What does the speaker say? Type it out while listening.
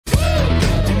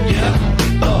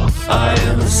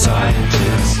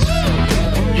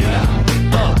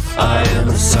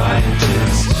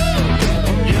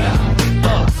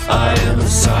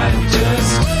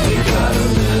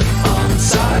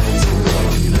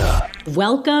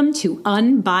Welcome to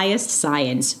Unbiased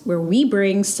Science, where we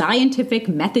bring scientific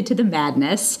method to the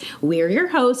madness. We're your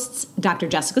hosts, Dr.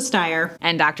 Jessica Steyer.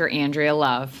 And Dr. Andrea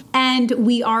Love. And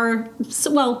we are,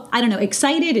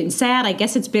 excited and sad. I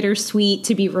guess it's bittersweet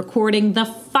to be recording the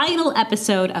final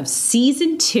episode of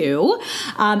Season 2.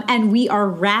 And we are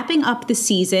wrapping up the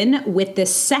season with the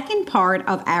second part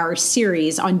of our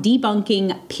series on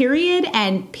debunking period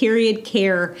and period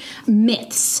care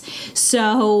myths.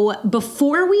 So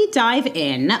before we dive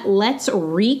in, let's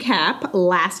recap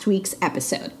last week's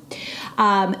episode.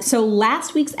 So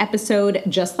last week's episode,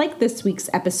 just like this week's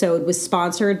episode, was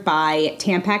sponsored by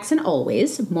Tampax and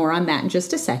Always. More on that in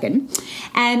just a second.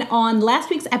 And on last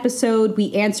week's episode,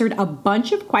 we answered a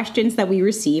bunch of questions that we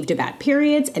received about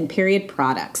periods and period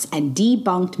products and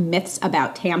debunked myths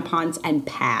about tampons and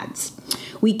pads.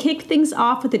 We kicked things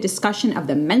off with a discussion of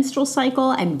the menstrual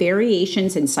cycle and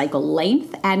variations in cycle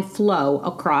length and flow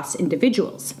across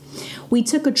individuals. We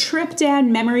took a trip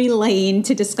down memory lane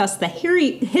to discuss the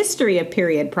history of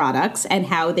period products and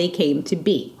how they came to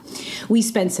be. We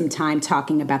spent some time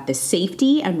talking about the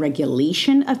safety and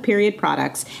regulation of period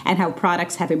products and how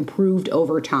products have improved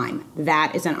over time.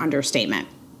 That is an understatement.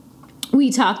 We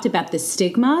talked about the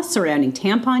stigma surrounding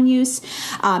tampon use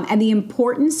and the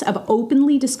importance of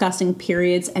openly discussing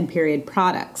periods and period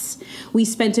products. We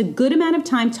spent a good amount of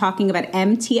time talking about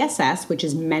MTSS, which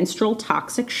is menstrual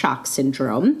toxic shock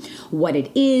syndrome, what it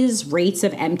is, rates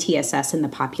of MTSS in the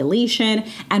population,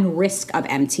 and risk of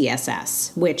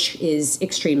MTSS, which is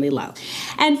extremely low.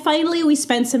 And finally, we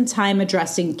spent some time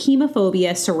addressing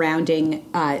chemophobia surrounding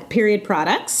period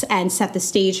products and set the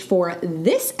stage for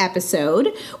this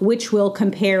episode, which will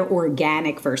compare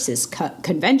organic versus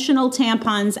conventional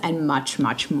tampons and much,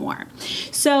 much more.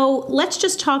 So let's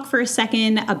just talk for a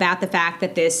second about the fact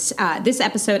that this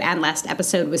episode and last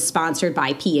episode was sponsored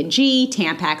by P&G,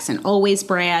 Tampax, and Always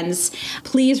brands.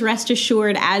 Please rest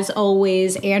assured, as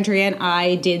always, Andrea and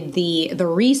I did the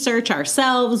research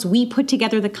ourselves. We put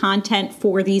together the content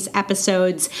for these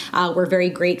episodes. We're very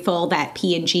grateful that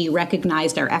P&G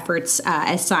recognized our efforts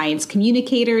as science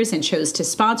communicators and chose to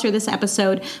sponsor this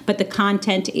episode, but the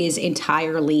content is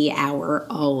entirely our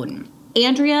own.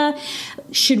 Andrea,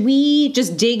 should we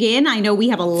just dig in? I know we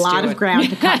have a lot of ground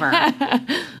to cover.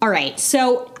 All right.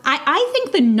 So I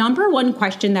think the number one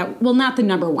question not the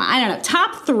number one, I don't know,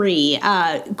 top three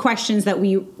questions that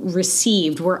we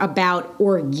received were about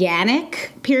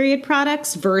organic period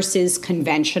products versus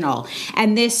conventional.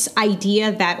 And this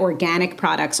idea that organic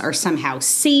products are somehow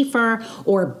safer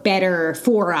or better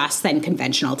for us than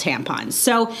conventional tampons.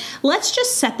 So let's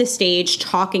just set the stage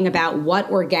talking about what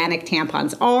organic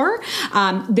tampons are.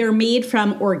 They're made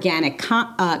from organic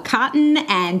cotton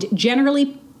and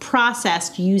generally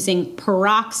processed using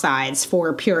peroxides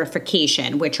for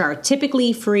purification, which are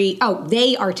typically free.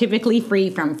 They are typically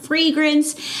free from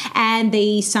fragrance, and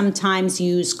they sometimes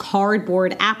use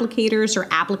cardboard applicators or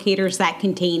applicators that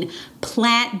contain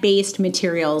plant-based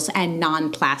materials and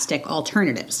non-plastic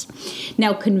alternatives.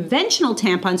 Now, conventional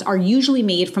tampons are usually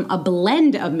made from a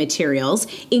blend of materials,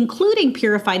 including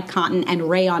purified cotton and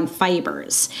rayon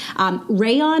fibers.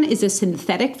 Rayon is a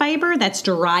synthetic fiber that's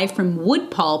derived from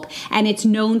wood pulp, and it's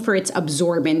known for its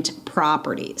absorbent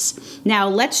properties. Now,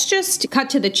 let's just cut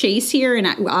to the chase here, and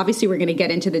obviously we're going to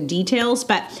get into the details,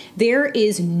 but there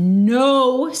is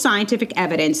no scientific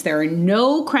evidence, there are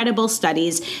no credible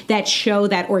studies that show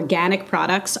that organic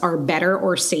products are better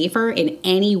or safer in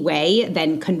any way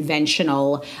than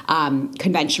conventional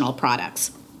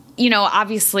products.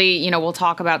 Obviously, we'll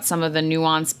talk about some of the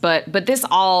nuance, but this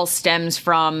all stems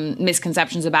from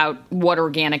misconceptions about what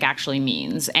organic actually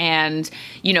means. And,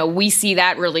 we see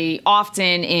that really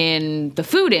often in the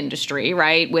food industry,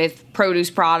 right? With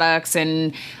produce products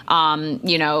and,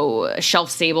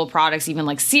 shelf-stable products, even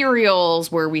like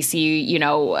cereals, where we see,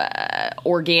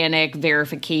 organic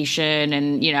verification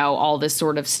and, all this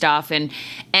sort of stuff. And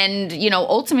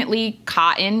ultimately,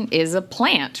 cotton is a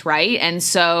plant, right? And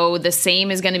so the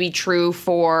same is going to be true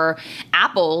for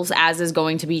apples as is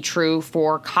going to be true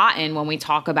for cotton when we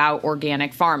talk about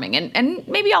organic farming. And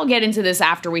maybe I'll get into this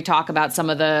after we talk about some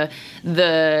of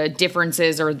the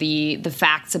differences or the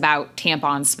facts about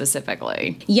tampons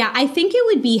specifically. Yeah, I think it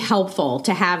would be helpful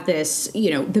to have this,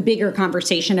 the bigger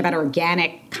conversation about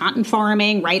organic cotton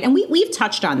farming, right? And we've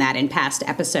touched on that in past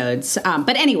episodes.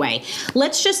 But anyway,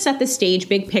 let's just set the stage.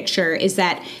 Big picture is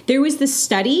that there was this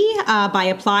study by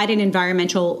Applied and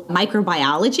Environmental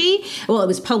Microbiology Microbiology. Well, it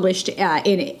was published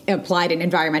in Applied in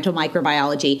Environmental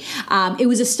Microbiology. It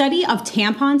was a study of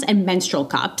tampons and menstrual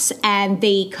cups, and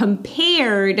they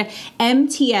compared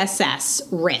MTSS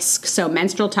risk, so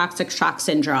menstrual toxic shock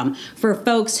syndrome, for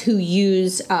folks who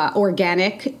use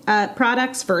organic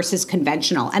products versus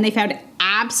conventional. And they found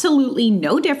absolutely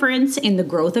no difference in the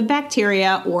growth of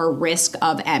bacteria or risk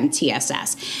of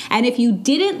MTSS. And if you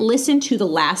didn't listen to the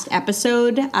last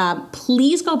episode,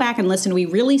 please go back and listen. We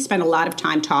really spent a lot of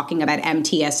time talking about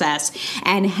MTSS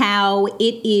and how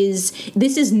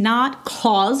this is not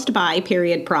caused by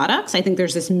period products. I think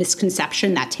there's this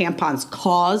misconception that tampons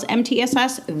cause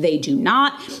MTSS. They do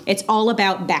not. It's all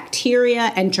about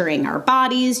bacteria entering our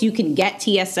bodies. You can get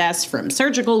TSS from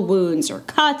surgical wounds or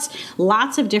cuts,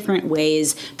 lots of different ways.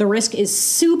 The risk is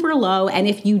super low, and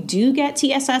if you do get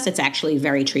TSS, it's actually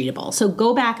very treatable. So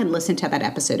go back and listen to that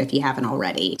episode if you haven't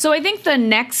already. So I think the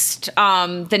next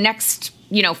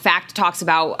fact talks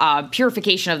about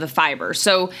purification of the fiber.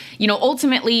 So,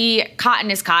 ultimately, cotton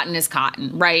is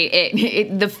cotton, right?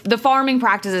 The farming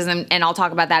practices, and I'll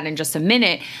talk about that in just a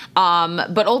minute.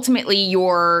 But ultimately,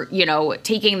 you're,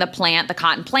 taking the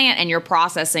cotton plant, and you're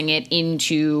processing it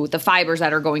into the fibers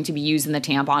that are going to be used in the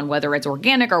tampon, whether it's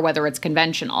organic or whether it's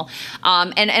conventional.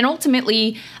 And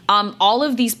ultimately, all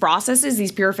of these processes,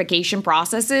 these purification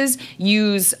processes,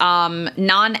 use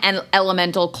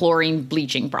non-elemental chlorine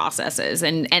bleaching processes.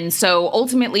 And so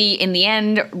ultimately, in the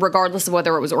end, regardless of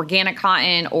whether it was organic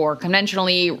cotton or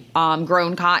conventionally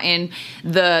grown cotton,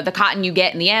 the cotton you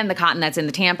get in the end, the cotton that's in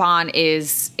the tampon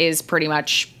is pretty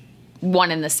much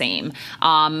one and the same.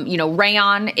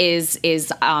 Rayon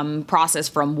is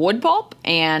processed from wood pulp,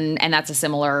 and that's a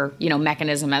similar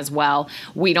mechanism as well.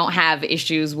 We don't have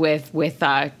issues with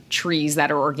trees that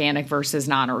are organic versus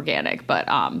non-organic, but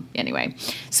anyway.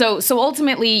 So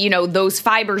ultimately, those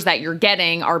fibers that you're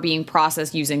getting are being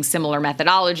processed using similar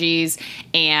methodologies,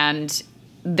 and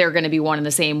they're going to be one and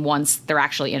the same once they're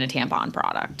actually in a tampon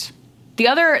product. The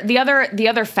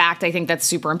other fact I think that's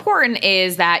super important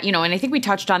is that, and I think we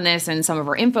touched on this in some of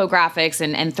our infographics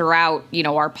and throughout,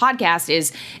 our podcast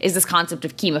is this concept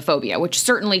of chemophobia, which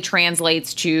certainly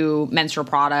translates to menstrual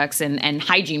products and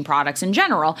hygiene products in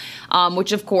general,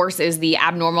 which of course is the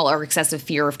abnormal or excessive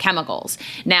fear of chemicals.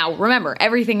 Now, remember,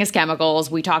 everything is chemicals.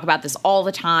 We talk about this all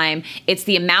the time. It's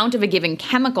the amount of a given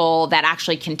chemical that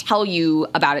actually can tell you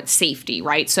about its safety,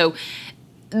 right? So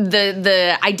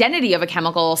the identity of a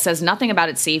chemical says nothing about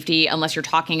its safety unless you're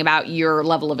talking about your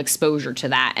level of exposure to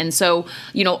that. And so,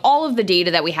 all of the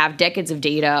data that we have, decades of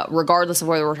data, regardless of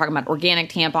whether we're talking about organic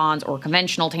tampons or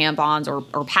conventional tampons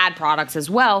or pad products as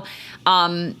well,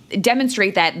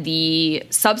 demonstrate that the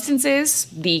substances,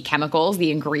 the chemicals,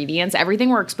 the ingredients, everything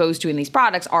we're exposed to in these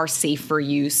products are safe for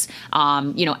use,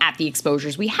 at the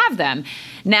exposures we have them.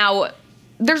 Now,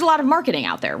 there's a lot of marketing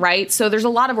out there, right? So there's a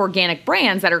lot of organic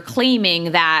brands that are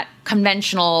claiming that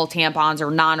conventional tampons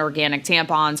or non-organic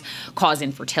tampons cause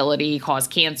infertility, cause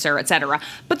cancer, etc.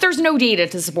 But there's no data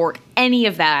to support any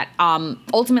of that.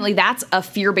 Ultimately, that's a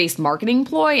fear-based marketing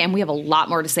ploy, and we have a lot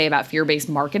more to say about fear-based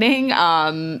marketing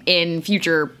in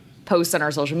future posts on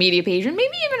our social media page and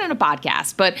maybe even in a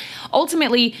podcast. But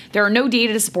ultimately, there are no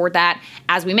data to support that.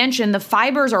 As we mentioned, the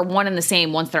fibers are one and the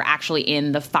same once they're actually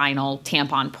in the final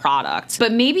tampon product.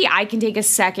 But maybe I can take a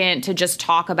second to just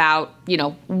talk about,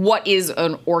 what is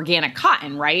an organic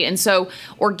cotton, right? And so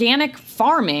organic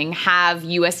farming have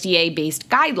USDA-based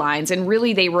guidelines, and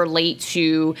really they relate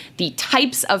to the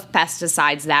types of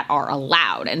pesticides that are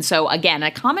allowed. And so again,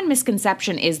 a common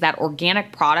misconception is that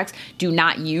organic products do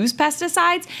not use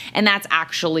pesticides, and that's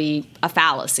actually a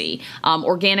fallacy.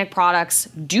 Organic products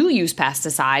do use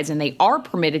pesticides, and they are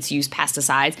permitted to use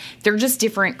pesticides. They're just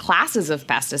different classes of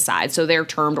pesticides. So they're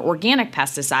termed organic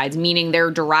pesticides, meaning they're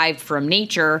derived from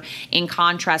nature, in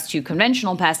contrast to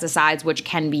conventional pesticides, which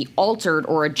can be altered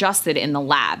or adjusted in the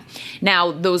lab.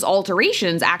 Now, those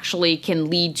alterations actually can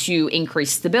lead to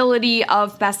increased stability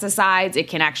of pesticides. It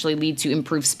can actually lead to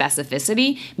improved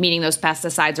specificity, meaning those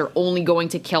pesticides are only going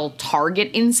to kill target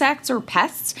insects or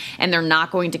pests, and they're not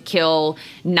going to kill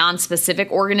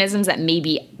non-specific organisms that may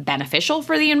be beneficial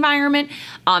for the environment.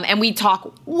 And we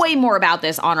talk way more about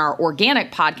this on our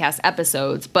organic podcast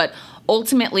episodes, but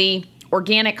ultimately,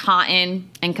 organic cotton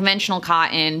and conventional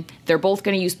cotton, they're both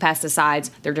going to use pesticides.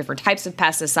 They're different types of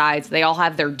pesticides. They all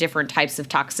have their different types of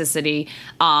toxicity.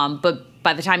 But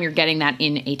by the time you're getting that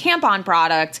in a tampon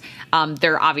product,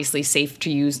 they're obviously safe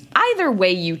to use either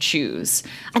way you choose.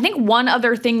 I think one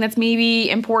other thing that's maybe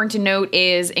important to note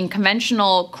is in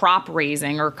conventional crop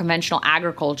raising or conventional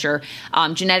agriculture,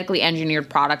 genetically engineered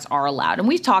products are allowed. And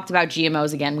we've talked about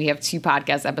GMOs. Again, we have 2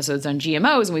 podcast episodes on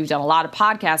GMOs, and we've done a lot of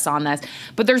podcasts on this.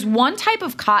 But there's one type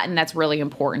of cotton that's really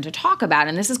important to talk about,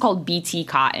 and this is called BT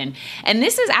cotton. And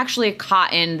this is actually a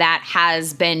cotton that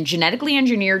has been genetically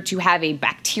engineered to have a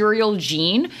bacterial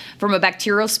gene from a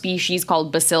bacterial species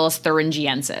called Bacillus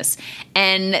thuringiensis.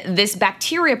 And this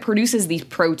bacteria produces these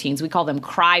proteins. We call them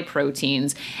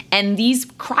cry-proteins. And these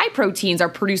cry-proteins are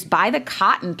produced by the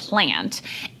cotton plant.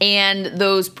 And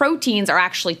those proteins are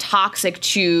actually toxic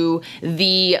to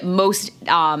the most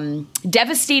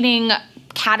devastating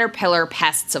caterpillar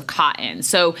pests of cotton.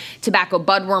 So tobacco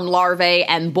budworm larvae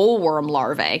and bollworm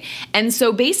larvae. And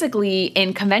so basically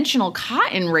in conventional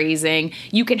cotton raising,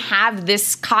 you can have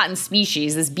this cotton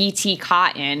species, this BT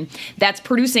cotton, that's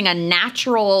producing a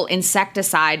natural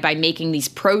insecticide by making these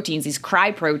proteins, these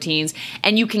cry proteins,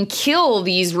 and you can kill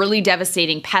these really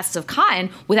devastating pests of cotton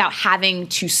without having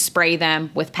to spray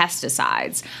them with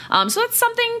pesticides. So it's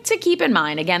something to keep in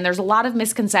mind. Again, there's a lot of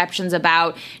misconceptions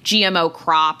about GMO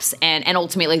crops, and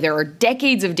ultimately there are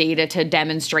decades of data to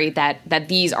demonstrate that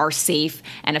these are safe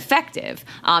and effective.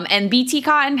 And BT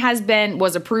cotton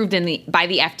was approved by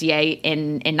the FDA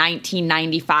in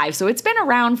 1995. So it's been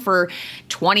around for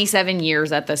 27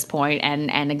 years at this point.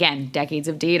 And again, decades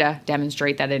of data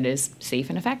demonstrate that it is safe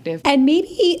and effective. And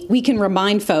maybe we can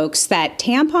remind folks that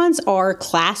tampons are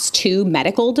class 2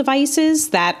 medical devices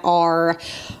that are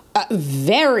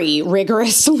very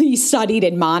rigorously studied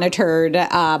and monitored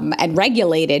and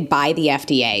regulated by the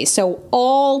FDA. So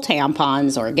all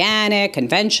tampons, organic,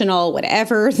 conventional,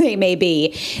 whatever they may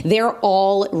be, they're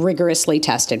all rigorously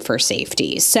tested for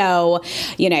safety. So,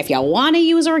 if you want to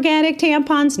use organic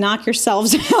tampons, knock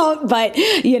yourselves out, but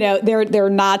they're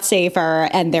not safer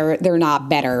and they're not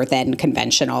better than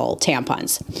conventional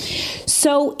tampons.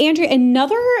 So, Andrea,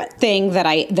 another thing that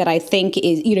I think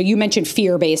is, you mentioned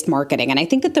fear-based marketing, and I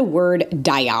think that the word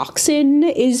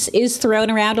dioxin is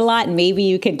thrown around a lot, and maybe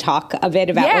you can talk a bit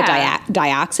about what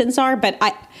dioxins are. But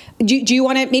do you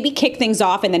want to maybe kick things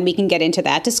off, and then we can get into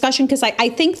that discussion? Because I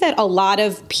think that a lot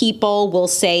of people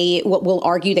will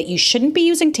argue that you shouldn't be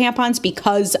using tampons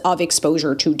because of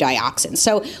exposure to dioxins.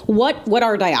 So what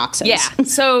are dioxins? Yeah.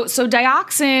 So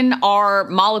dioxin are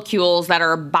molecules that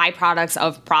are byproducts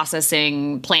of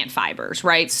processing plant fibers,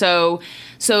 right? So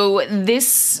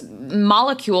this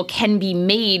molecule can be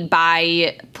made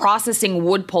by processing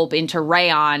wood pulp into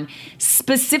rayon,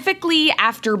 specifically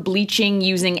after bleaching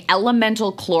using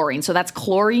elemental chlorine. So that's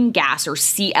chlorine gas, or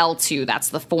Cl2. That's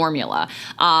the formula.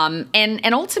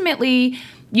 And ultimately,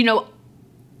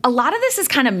 a lot of this is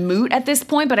kind of moot at this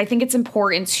point, but I think it's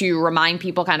important to remind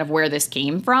people kind of where this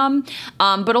came from.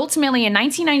 But ultimately, in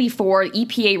 1994,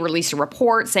 EPA released a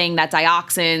report saying that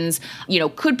dioxins,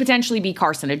 could potentially be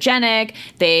carcinogenic.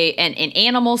 In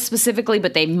animals specifically,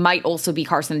 but they might also be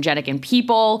carcinogenic in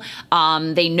people.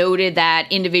 They noted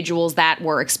that individuals that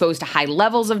were exposed to high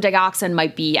levels of dioxin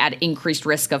might be at increased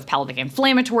risk of pelvic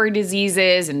inflammatory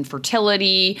diseases,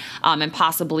 infertility, and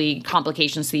possibly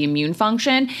complications to the immune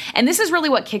function. And this is really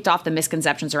what kicked off the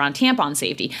misconceptions around tampon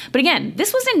safety. But again,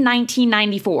 this was in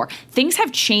 1994. Things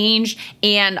have changed,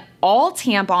 and all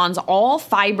tampons, all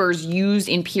fibers used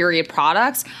in period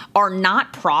products are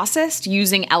not processed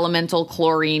using elemental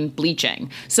chlorine bleaching.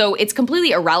 So it's completely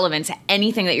irrelevant to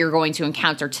anything that you're going to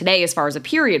encounter today as far as a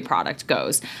period product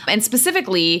goes. And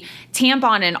specifically,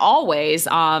 tampon and always,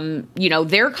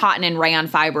 their cotton and rayon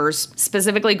fibers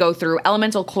specifically go through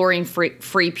elemental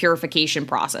chlorine-free purification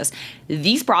process.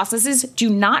 These processes do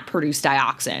not produce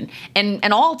dioxin,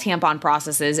 and all tampon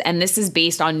processes, and this is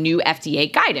based on new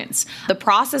FDA guidance. The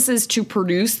processes to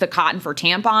produce the cotton for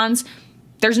tampons,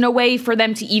 there's no way for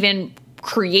them to even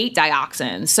create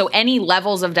dioxins. So any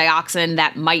levels of dioxin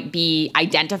that might be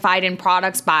identified in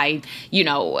products by,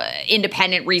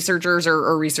 independent researchers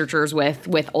or researchers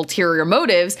with ulterior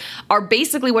motives are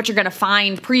basically what you're going to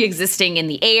find pre-existing in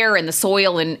the air and the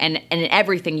soil and in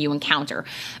everything you encounter.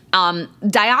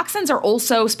 Dioxins are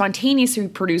also spontaneously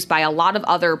produced by a lot of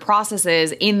other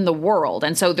processes in the world.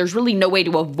 And so there's really no way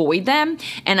to avoid them.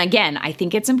 And again, I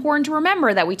think it's important to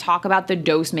remember that we talk about the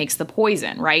dose makes the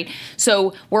poison, right?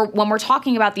 So when we're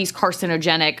talking about these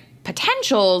carcinogenic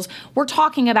potentials, we're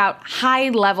talking about high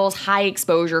levels, high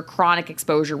exposure, chronic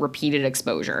exposure, repeated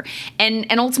exposure. And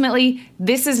ultimately,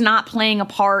 this is not playing a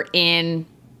part in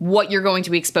what you're going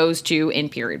to be exposed to in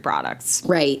period products.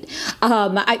 Right.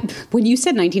 When you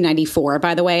said 1994,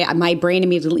 by the way, my brain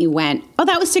immediately went, oh,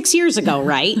 that was 6 years ago,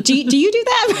 right? Do you do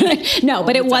that? No,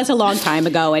 but it was a long time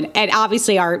ago. And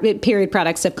obviously our period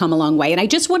products have come a long way. And I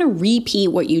just want to repeat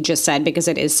what you just said because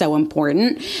it is so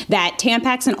important that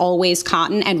Tampax and Always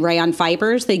Cotton and Rayon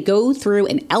fibers, they go through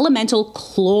an elemental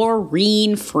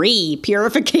chlorine-free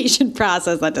purification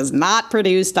process that does not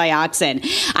produce dioxin.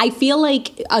 I feel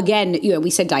like, again, we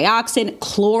said dioxin,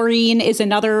 chlorine is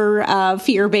another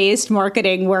fear-based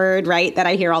marketing word, right, that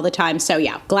I hear all the time. So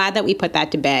yeah, glad that we put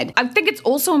that to bed. I think it's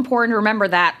also important to remember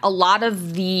that a lot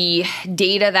of the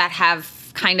data that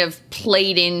have kind of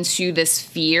played into this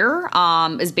fear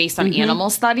is based on animal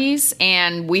studies.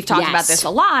 And we've talked about this a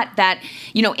lot, that,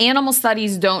 animal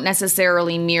studies don't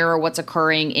necessarily mirror what's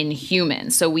occurring in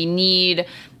humans. So we need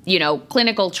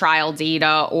clinical trial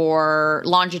data or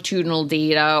longitudinal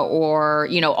data or,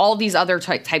 all these other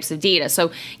types of data.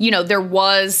 So, there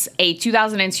was a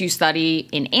 2002 study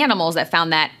in animals that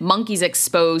found that monkeys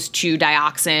exposed to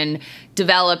dioxin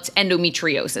developed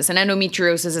endometriosis. And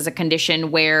endometriosis is a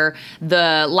condition where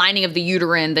the lining of the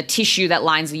uterine, the tissue that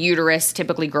lines the uterus,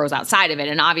 typically grows outside of it.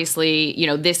 And obviously,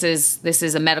 this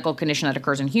is a medical condition that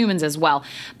occurs in humans as well.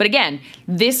 But again,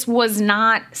 this was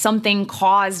not something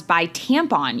caused by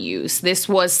tampon use. This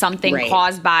was something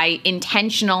caused by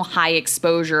intentional high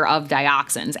exposure of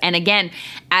dioxins. And again,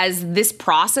 as this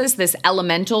process, this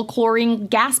elemental chlorine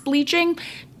gas bleaching,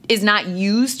 is not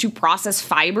used to process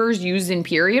fibers used in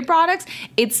period products,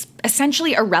 it's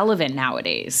essentially irrelevant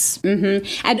nowadays.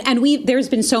 And there's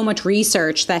been so much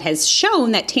research that has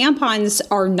shown that tampons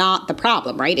are not the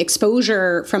problem, right?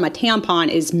 Exposure from a tampon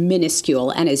is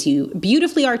minuscule. And as you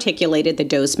beautifully articulated, the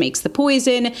dose makes the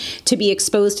poison. To be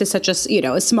exposed to such a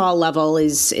small level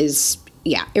is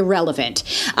irrelevant.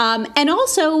 And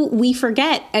also, we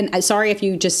forget, and sorry if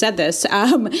you just said this,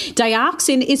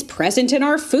 dioxin is present in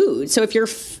our food. So if you're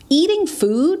eating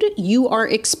food, you are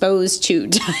exposed to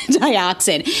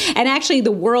dioxin. And actually, the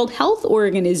World Health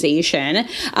Organization,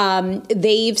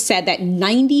 they've said that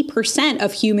 90%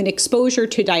 of human exposure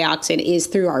to dioxin is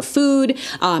through our food,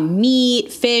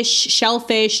 meat, fish,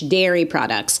 shellfish, dairy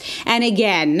products. And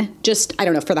again, just,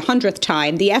 for the 100th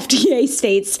time, the FDA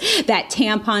states that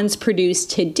tampons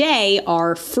produced today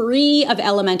are free of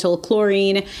elemental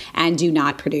chlorine and do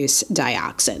not produce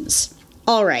dioxins.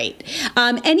 All right.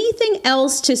 Anything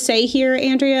else to say here,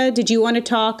 Andrea? Did you want to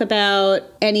talk about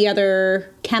any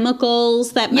other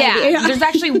chemicals that might be? There's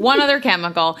actually one other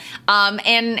chemical,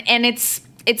 and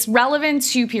it's relevant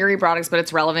to period products, but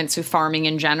it's relevant to farming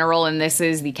in general, and this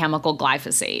is the chemical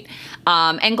glyphosate.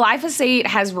 And glyphosate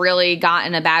has really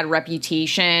gotten a bad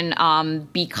reputation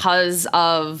because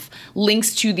of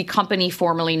links to the company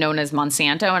formerly known as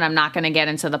Monsanto, and I'm not going to get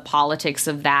into the politics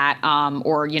of that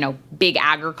or big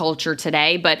agriculture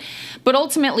today, but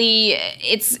ultimately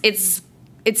its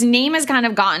name has kind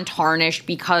of gotten tarnished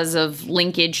because of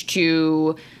linkage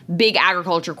to big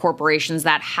agriculture corporations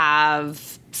that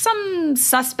have some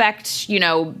suspect,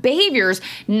 behaviors,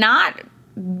 not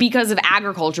because of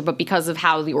agriculture, but because of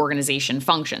how the organization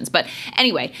functions. But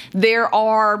anyway, there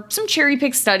are some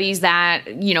cherry-picked studies that,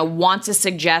 want to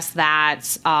suggest that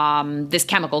this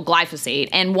chemical glyphosate,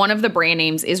 and one of the brand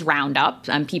names is Roundup,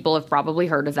 and people have probably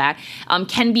heard of that,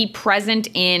 can be present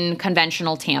in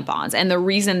conventional tampons. And the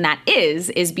reason that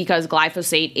is because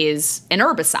glyphosate is an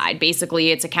herbicide.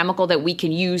 Basically, it's a chemical that we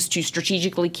can use to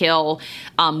strategically kill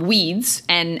weeds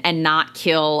and not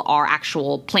kill our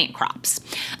actual plant crops.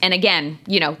 And again,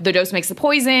 the dose makes the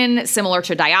poison, similar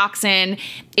to dioxin.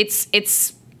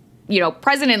 It's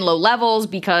present in low levels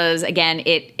because, again,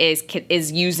 it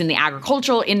is used in the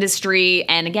agricultural industry.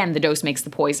 And again, the dose makes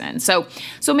the poison. So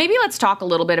maybe let's talk a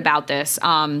little bit about this.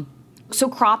 So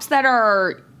crops that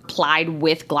are applied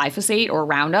with glyphosate or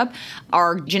Roundup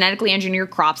are genetically engineered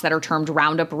crops that are termed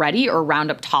Roundup ready or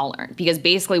Roundup tolerant, because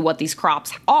basically what these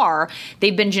crops are,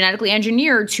 they've been genetically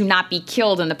engineered to not be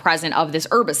killed in the presence of this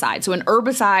herbicide. So an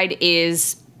herbicide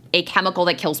is a chemical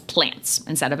that kills plants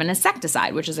instead of an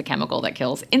insecticide, which is a chemical that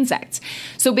kills insects.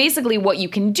 So basically what you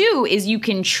can do is you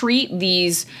can treat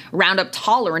these Roundup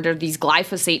tolerant or these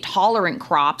glyphosate tolerant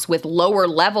crops with lower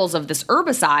levels of this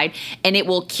herbicide, and it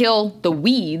will kill the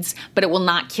weeds, but it will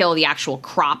not kill the actual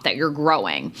crop that you're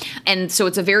growing. And so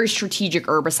it's a very strategic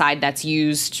herbicide that's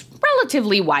used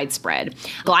relatively widespread.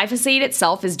 Glyphosate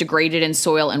itself is degraded in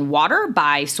soil and water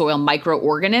by soil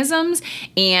microorganisms,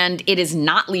 and it is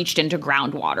not leached into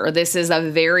groundwater. This is a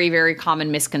very, very common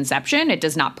misconception. It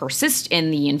does not persist in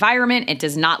the environment. It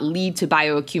does not lead to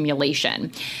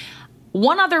bioaccumulation.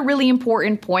 One other really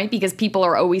important point, because people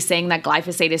are always saying that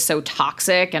glyphosate is so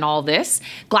toxic and all this,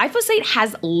 glyphosate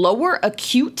has lower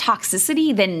acute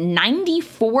toxicity than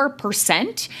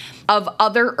 94% of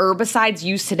other herbicides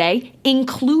used today,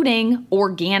 including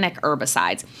organic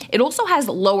herbicides. It also has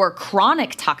lower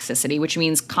chronic toxicity, which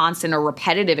means constant or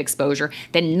repetitive exposure,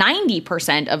 than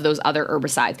 90% of those other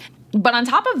herbicides. But on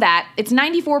top of that, it's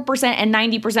 94% and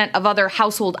 90% of other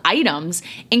household items,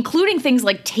 including things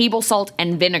like table salt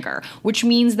and vinegar, which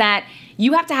means that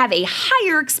you have to have a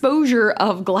higher exposure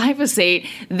of glyphosate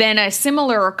than a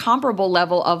similar or comparable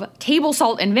level of table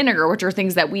salt and vinegar, which are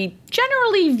things that we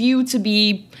generally view to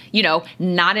be,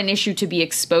 not an issue to be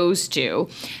exposed to.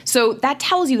 So that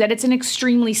tells you that it's an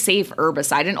extremely safe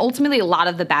herbicide. And ultimately, a lot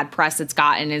of the bad press it's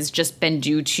gotten has just been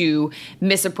due to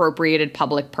misappropriated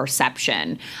public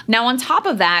perception. Now, on top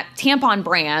of that, tampon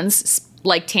brands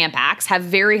like Tampax have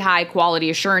very high quality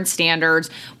assurance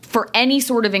standards for any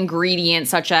sort of ingredient,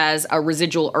 such as a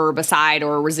residual herbicide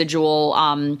or a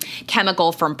residual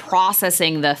chemical from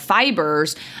processing the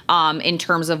fibers, in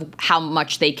terms of how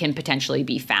much they can potentially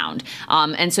be found.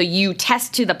 And so you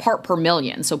test to the part per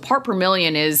million. So part per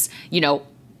million is,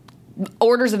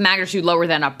 orders of magnitude lower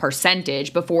than a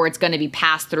percentage before it's going to be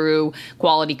passed through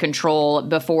quality control,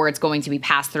 before it's going to be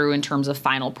passed through in terms of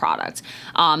final product.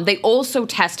 They also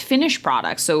test finished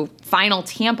products, so final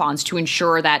tampons, to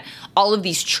ensure that all of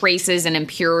these traces and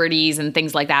impurities and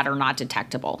things like that are not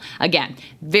detectable. Again,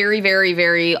 very, very,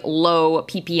 very low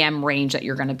ppm range that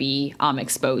you're going to be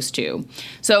exposed to.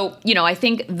 So, I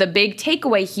think the big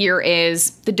takeaway here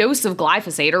is the dose of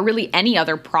glyphosate, or really any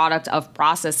other product of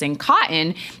processing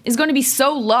cotton, is going to be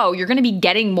so low, you're going to be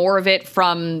getting more of it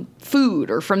from food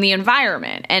or from the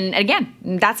environment. And again,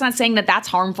 that's not saying that that's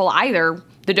harmful either.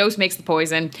 The dose makes the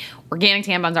poison. Organic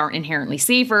tampons aren't inherently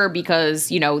safer because,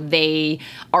 they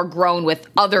are grown with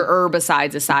other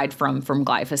herbicides aside from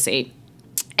glyphosate.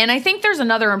 And I think there's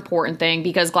another important thing,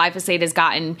 because glyphosate has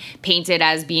gotten painted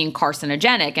as being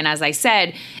carcinogenic. And as I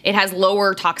said, it has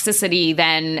lower toxicity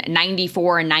than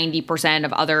 94 and 90%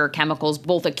 of other chemicals,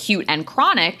 both acute and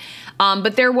chronic.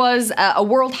 But there was a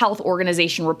World Health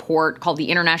Organization report called the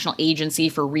International Agency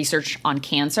for Research on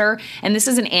Cancer. And this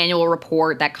is an annual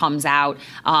report that comes out.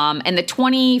 And the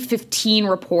 2015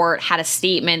 report had a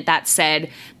statement that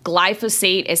said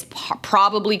glyphosate is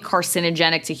probably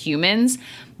carcinogenic to humans.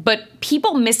 But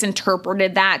people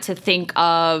misinterpreted that to think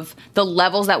of the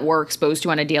levels that we're exposed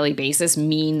to on a daily basis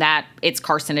mean that it's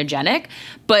carcinogenic.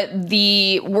 But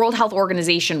the World Health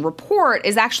Organization report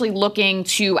is actually looking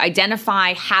to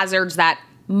identify hazards that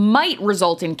might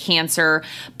result in cancer,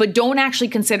 but don't actually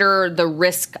consider the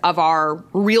risk of our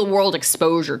real world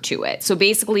exposure to it. So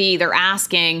basically, they're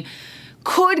asking,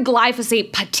 could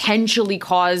glyphosate potentially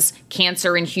cause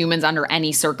cancer in humans under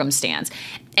any circumstance?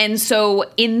 And so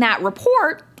in that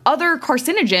report, other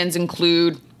carcinogens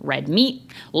include red meat,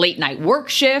 late night work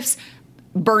shifts,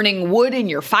 burning wood in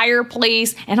your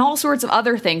fireplace, and all sorts of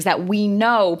other things that we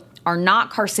know are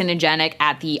not carcinogenic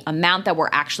at the amount that we're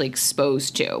actually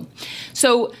exposed to.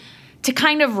 So to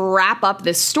kind of wrap up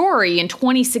this story, in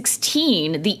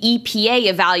 2016, the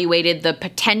EPA evaluated the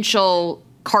potential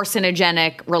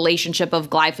carcinogenic relationship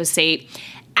of glyphosate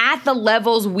at the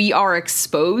levels we are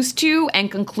exposed to,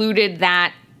 and concluded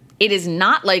that it is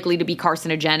not likely to be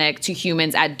carcinogenic to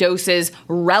humans at doses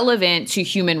relevant to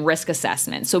human risk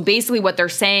assessment. So basically what they're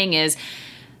saying is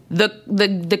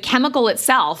the chemical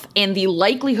itself and the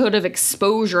likelihood of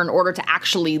exposure in order to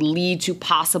actually lead to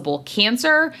possible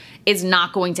cancer is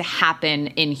not going to happen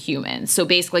in humans. So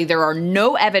basically there are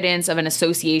no evidence of an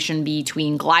association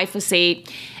between glyphosate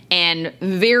and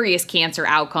various cancer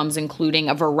outcomes, including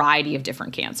a variety of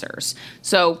different cancers.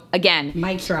 So again,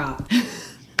 mic drop.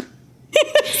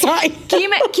 Sorry.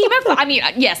 I mean,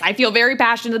 yes, I feel very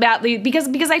passionate about it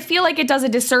because I feel like it does a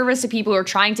disservice to people who are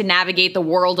trying to navigate the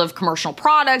world of commercial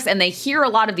products, and they hear a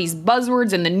lot of these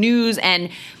buzzwords in the news, and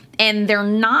they're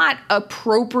not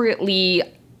appropriately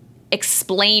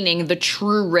explaining the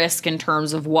true risk in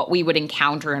terms of what we would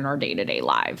encounter in our day-to-day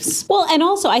lives. Well, and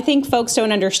also I think folks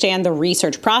don't understand the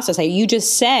research process. You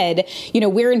just said,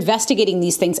 we're investigating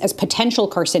these things as potential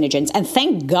carcinogens, and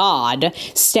thank God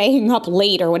staying up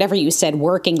late, or whatever you said,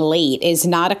 working late, is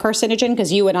not a carcinogen,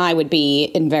 because you and I would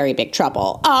be in very big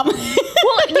trouble. Well,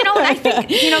 I think,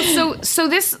 so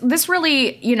this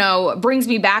really, brings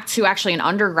me back to actually an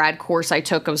undergrad course I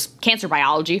took. It was cancer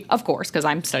biology, of course, because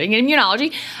I'm studying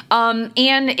immunology.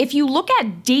 And if you look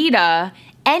at data,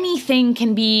 anything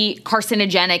can be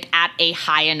carcinogenic at a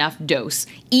high enough dose.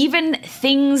 Even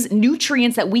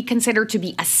nutrients that we consider to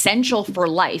be essential for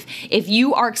life. If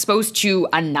you are exposed to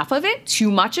enough of it,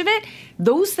 too much of it,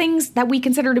 those things that we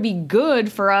consider to be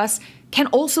good for us can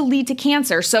also lead to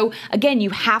cancer. So again, you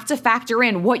have to factor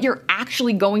in what you're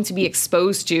actually going to be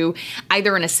exposed to,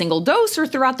 either in a single dose or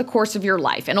throughout the course of your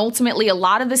life. And ultimately, a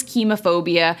lot of this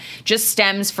chemophobia just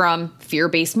stems from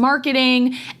fear-based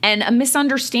marketing and a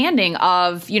misunderstanding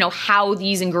of, how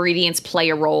these ingredients play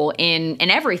a role in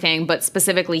everything, but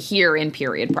specifically here in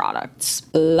period products.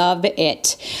 Love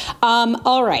it.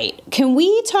 All right. Can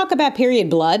we talk about period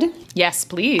blood? Yes,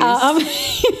 please.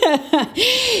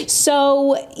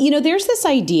 So, there's this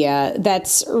idea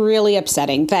that's really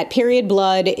upsetting that period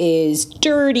blood is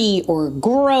dirty or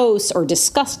gross or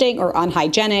disgusting or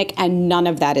unhygienic, and none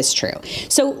of that is true.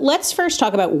 So let's first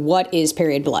talk about what is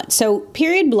period blood. So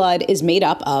period blood is made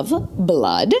up of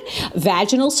blood,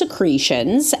 vaginal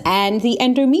secretions, and the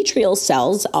endometrial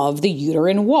cells of the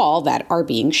uterine wall that are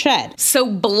being shed. So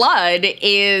blood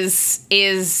is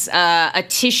a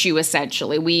tissue,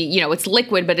 essentially. It's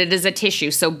liquid, but it is a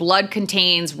tissue. So blood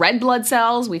contains red blood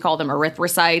cells. We call them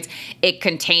erythrocytes. It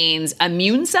contains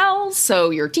immune cells. So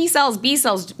your T cells, B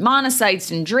cells,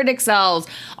 monocytes, dendritic cells,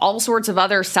 all sorts of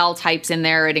other cell types in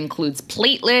there. It includes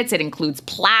platelets. It includes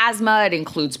plasma. It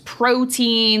includes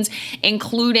proteins,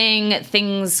 including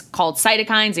things called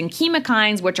cytokines and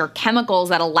chemokines, which are chemicals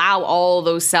that allow all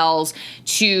those cells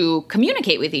to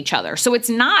communicate with each other. So it's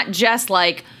not just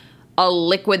like a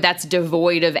liquid that's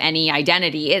devoid of any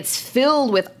identity. It's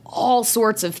filled with all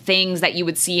sorts of things that you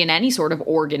would see in any sort of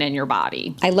organ in your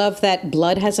body. I love that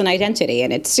blood has an identity,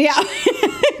 and it's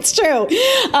it's true.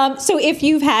 So if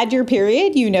you've had your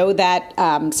period, you know that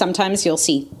sometimes you'll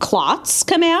see clots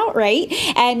come out, right?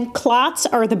 And clots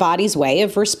are the body's way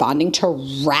of responding to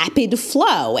rapid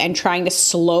flow and trying to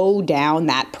slow down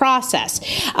that process.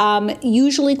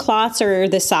 Usually clots are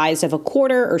the size of a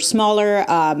quarter or smaller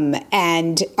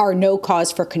and are no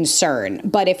cause for concern.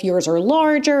 But if yours are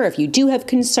larger, if you do have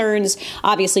concerns,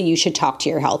 obviously you should talk to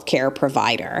your healthcare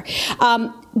provider.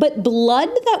 But blood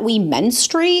that we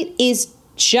menstruate is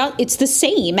it's the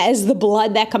same as the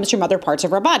blood that comes from other parts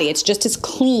of our body. It's just as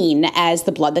clean as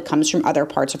the blood that comes from other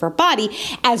parts of our body,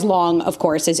 as long, of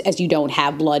course, as you don't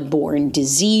have blood-borne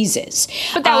diseases.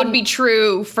 But that would be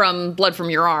true from blood from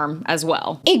your arm as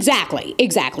well. Exactly.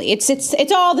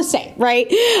 It's all the same, right?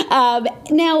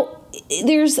 Now,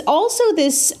 there's also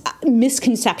this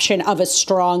misconception of a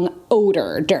strong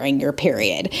odor during your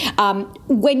period.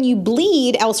 When you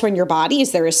bleed elsewhere in your body,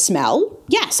 is there a smell?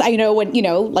 Yes, I know when,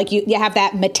 like you have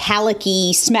that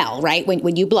metallic-y smell, right?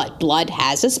 When you blood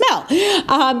has a smell.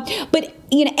 But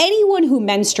anyone who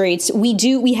menstruates,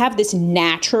 we have this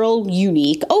natural,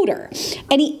 unique odor.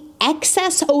 Any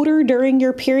excess odor during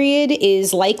your period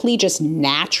is likely just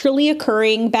naturally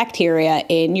occurring bacteria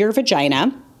in your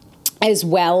vagina, as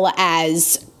well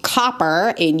as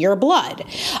copper in your blood.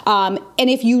 And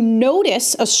if you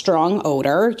notice a strong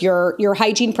odor, your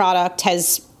hygiene product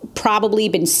has probably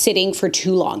been sitting for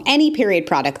too long. Any period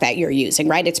product that you're using,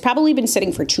 right? It's probably been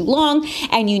sitting for too long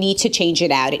and you need to change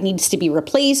it out. It needs to be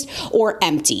replaced or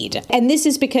emptied. And this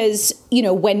is because,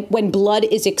 when blood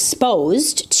is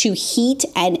exposed to heat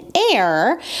and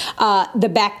air,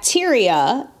 the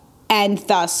bacteria and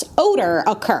thus odor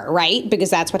occur, right? Because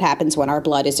that's what happens when our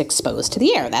blood is exposed to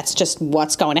the air. That's just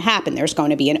what's going to happen. There's going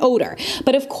to be an odor.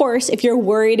 But of course, if you're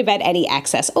worried about any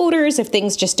excess odors, if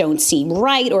things just don't seem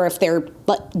right, or if they're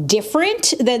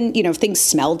different than, if things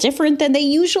smell different than they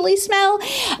usually smell,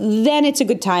 then it's a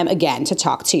good time, again, to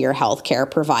talk to your healthcare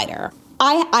provider.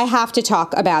 I have to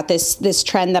talk about this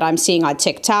trend that I'm seeing on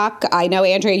TikTok. I know,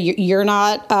 Andrea, you're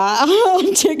not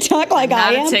on TikTok like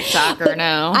I am. Not a TikToker,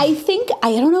 no.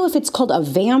 I don't know if it's called a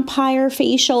vampire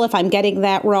facial, if I'm getting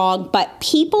that wrong, but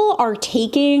people are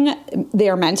taking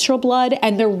their menstrual blood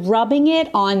and they're rubbing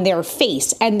it on their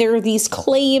face. And there are these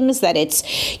claims that it's,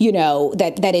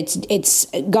 that it's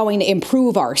going to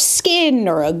improve our skin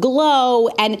or a glow.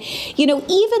 And,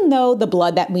 even though the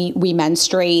blood that we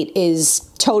menstruate is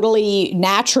totally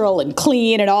natural and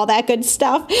clean and all that good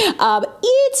stuff,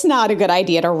 it's not a good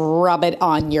idea to rub it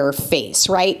on your face,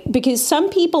 right? Because some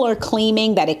people are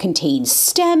claiming that it contains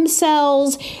stem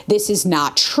cells. This is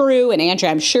not true. And Andrea,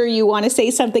 I'm sure you want to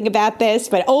say something about this,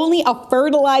 but only a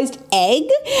fertilized egg,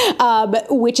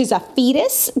 which is a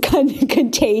fetus,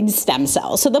 contains stem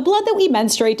cells. So the blood that we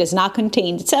menstruate does not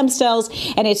contain stem cells,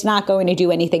 and it's not going to do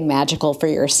anything magical for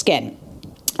your skin.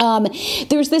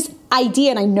 There's this idea,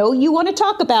 and I know you want to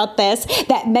talk about this,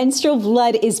 that menstrual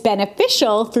blood is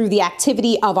beneficial through the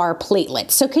activity of our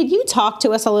platelets. So could you talk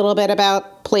to us a little bit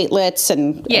about platelets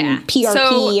and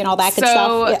PRP and all that good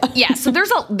stuff. So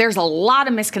there's a lot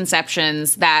of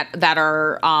misconceptions that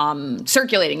are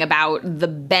circulating about the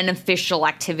beneficial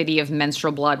activity of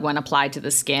menstrual blood when applied to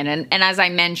the skin. And as I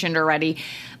mentioned already,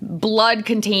 blood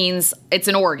it's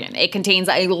an organ. It contains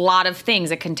a lot of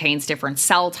things. It contains different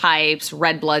cell types,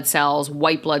 red blood cells,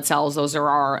 white blood cells. Those are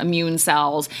our immune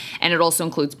cells. And it also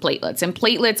includes platelets. And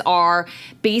platelets are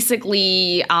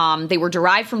basically, they were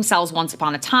derived from cells once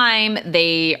upon a time.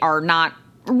 They are not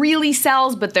really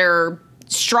cells, but they're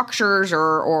structures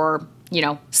or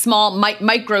small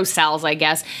micro cells, I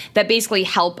guess, that basically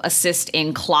help assist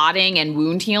in clotting and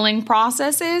wound healing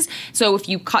processes. So if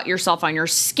you cut yourself on your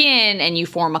skin and you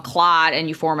form a clot and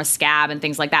you form a scab and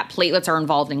things like that, platelets are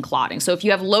involved in clotting. So if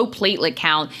you have low platelet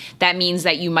count, that means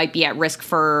that you might be at risk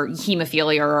for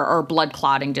hemophilia or blood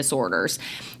clotting disorders.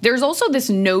 There's also this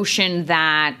notion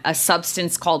that a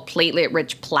substance called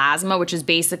platelet-rich plasma, which is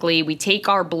basically we take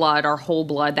our blood, our whole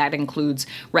blood, that includes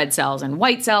red cells and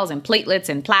white cells and platelets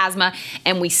and plasma,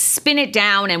 and we spin it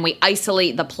down and we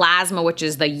isolate the plasma, which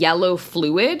is the yellow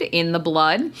fluid in the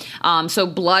blood. So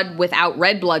blood without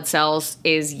red blood cells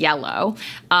is yellow,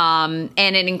 and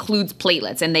it includes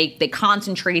platelets, and they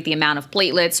concentrate the amount of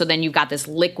platelets. So then you've got this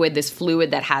liquid, this fluid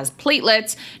that has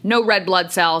platelets, no red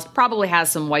blood cells, probably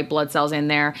has some white blood cells in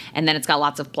there, and then it's got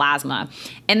lots of plasma.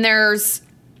 And there's,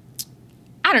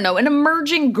 an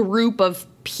emerging group of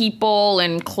people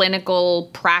and clinical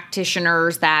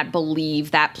practitioners that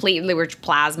believe that platelet-rich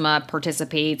plasma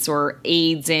participates or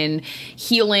aids in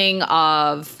healing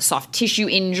of soft tissue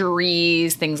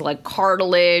injuries, things like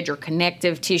cartilage or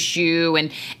connective tissue,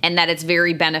 and that it's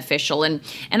very beneficial. And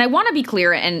I want to be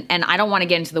clear, and I don't want to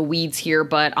get into the weeds here,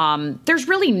 but there's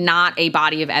really not a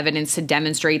body of evidence to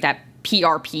demonstrate that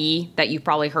PRP, that you've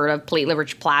probably heard of,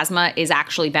 platelet-rich plasma, is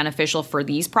actually beneficial for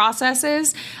these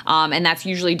processes. And that's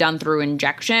usually done through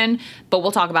injection, but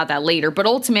we'll talk about that later. But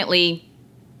ultimately,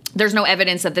 there's no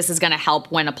evidence that this is going to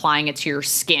help when applying it to your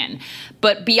skin.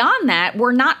 But beyond that,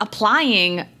 we're not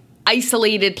applying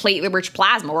isolated platelet-rich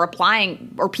plasma.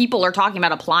 People are talking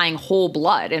about applying whole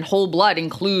blood, and whole blood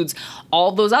includes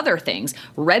all those other things: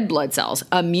 red blood cells,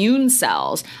 immune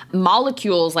cells,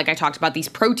 molecules like I talked about, these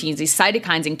proteins, these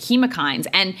cytokines and chemokines,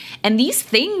 and these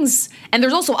things, and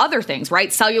there's also other things,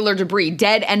 right? Cellular debris,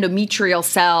 dead endometrial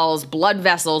cells, blood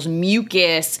vessels,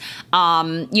 mucus,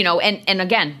 and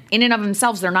again, in and of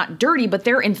themselves, they're not dirty, but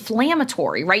they're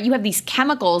inflammatory, right? You have these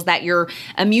chemicals that your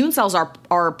immune cells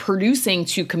are producing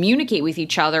to communicate with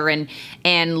each other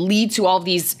and lead to all of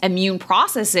these immune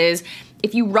processes.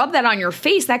 If you rub that on your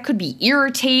face, that could be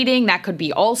irritating. That could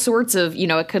be all sorts of,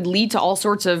 it could lead to all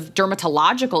sorts of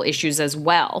dermatological issues as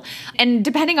well. And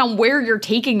depending on where you're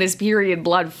taking this period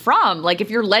blood from, like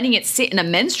if you're letting it sit in a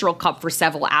menstrual cup for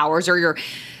several hours, or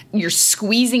you're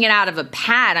squeezing it out of a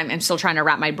pad. I'm still trying to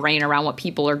wrap my brain around what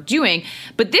people are doing,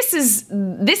 but this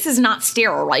is not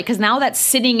sterile, right? Because now that's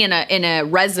sitting in a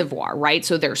reservoir, right?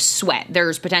 So there's sweat,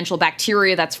 there's potential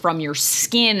bacteria that's from your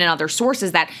skin and other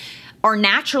sources that are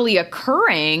naturally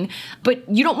occurring, but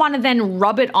you don't want to then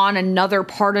rub it on another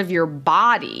part of your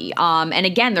body. And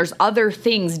again, there's other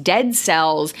things, dead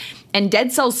cells. And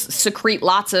dead cells secrete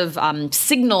lots of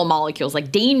signal molecules,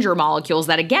 like danger molecules,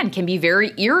 that, again, can be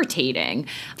very irritating.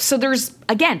 So there's,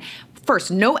 again,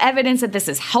 first, no evidence that this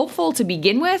is helpful to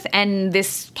begin with, and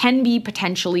this can be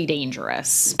potentially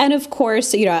dangerous. And of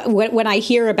course, when I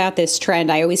hear about this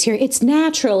trend, I always hear it's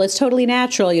natural, it's totally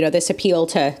natural, this appeal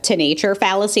to nature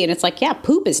fallacy. And it's like, yeah,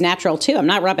 poop is natural too. I'm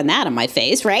not rubbing that on my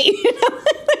face, right?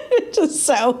 Just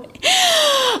so.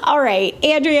 All right,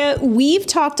 Andrea, we've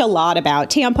talked a lot about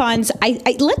tampons.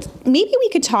 Maybe we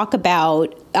could talk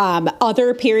about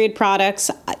other period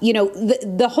products.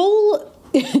 The whole.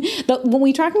 When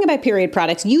we're talking about period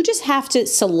products, you just have to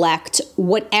select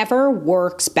whatever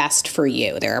works best for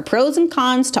you. There are pros and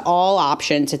cons to all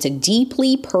options. It's a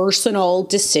deeply personal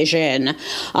decision.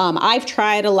 I've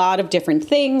tried a lot of different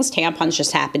things. Tampons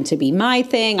just happen to be my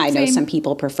thing. I know some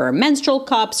people prefer menstrual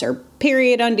cups or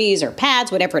period undies or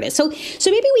pads, whatever it is. So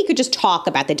maybe we could just talk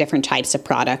about the different types of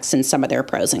products and some of their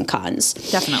pros and cons.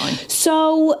 Definitely.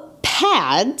 So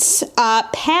pads,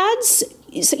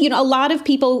 so, a lot of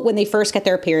people, when they first get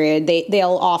their period,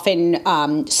 they'll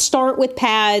often start with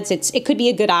pads. It could be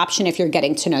a good option if you're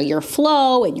getting to know your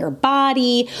flow and your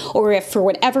body, or if for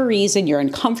whatever reason you're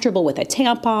uncomfortable with a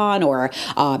tampon or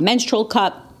a menstrual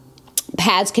cup.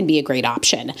 pads can be a great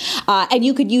option. And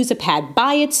you could use a pad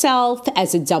by itself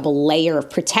as a double layer of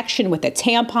protection with a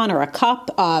tampon or a cup.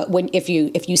 If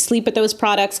you sleep with those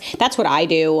products, that's what I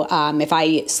do. If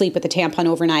I sleep with a tampon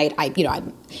overnight, I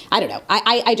don't know.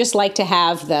 I just like to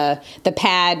have the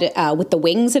pad with the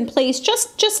wings in place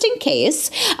just in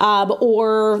case.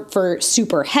 Or for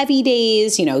super heavy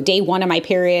days, day one of my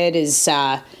period is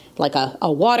like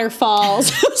a waterfall.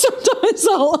 So sometimes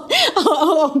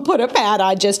I'll put a pad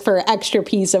on just for extra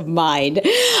peace of mind.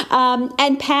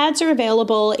 And pads are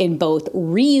available in both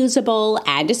reusable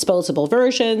and disposable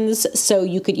versions, so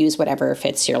you could use whatever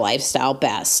fits your lifestyle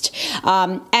best.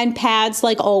 And pads,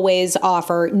 like always,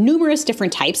 offer numerous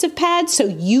different types of pads, so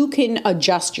you can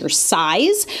adjust your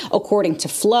size according to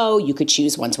flow. You could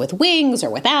choose ones with wings or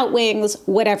without wings,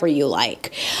 whatever you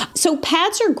like. So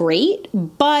pads are great,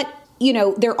 but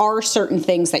there are certain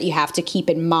things that you have to keep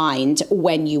in mind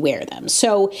when you wear them.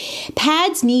 So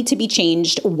pads need to be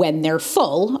changed when they're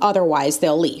full, otherwise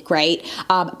they'll leak, right?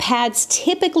 Pads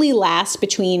typically last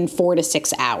between 4 to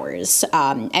 6 hours.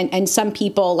 And some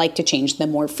people like to change them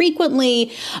more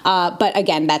frequently. But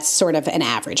again, that's sort of an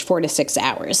average, 4 to 6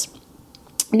 hours.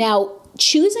 Now,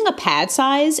 choosing a pad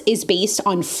size is based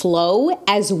on flow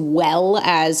as well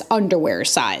as underwear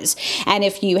size. And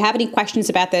if you have any questions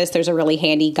about this, there's a really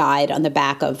handy guide on the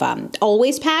back of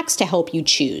Always packs to help you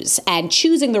choose. And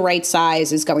choosing the right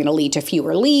size is going to lead to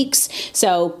fewer leaks.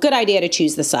 So good idea to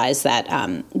choose the size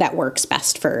that works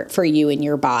best for you and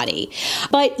your body.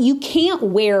 But you can't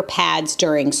wear pads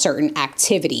during certain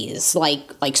activities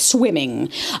like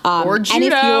swimming. Or judo. And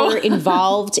if you're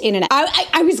involved in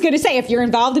I was going to say, if you're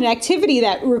involved in an activity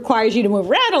that requires you to move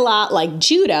around a lot, like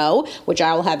judo, which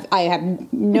I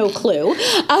have no clue.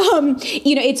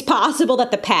 It's possible that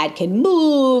the pad can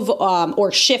move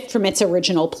or shift from its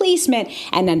original placement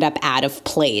and end up out of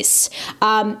place.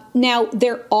 Now,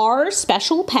 there are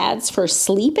special pads for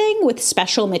sleeping with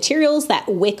special materials that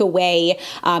wick away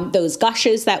those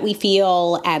gushes that we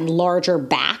feel, and larger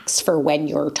backs for when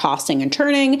you're tossing and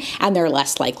turning, and they're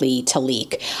less likely to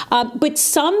leak. But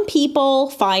some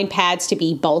people find pads to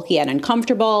be bulky and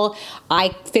uncomfortable.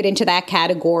 I fit into that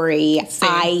category. Same.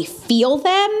 I feel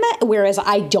them, whereas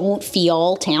I don't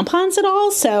feel tampons at all.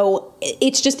 So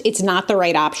it's not the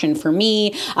right option for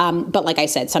me. But like I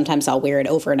said, sometimes I'll wear it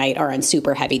overnight or on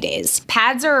super heavy days.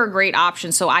 Pads are a great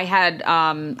option. So I had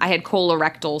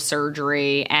colorectal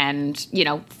surgery, and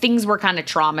things were kind of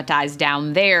traumatized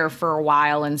down there for a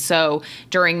while. And so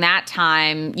during that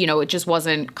time, it just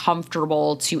wasn't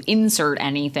comfortable to insert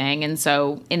anything. And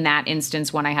so in that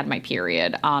instance, when I had my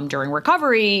period during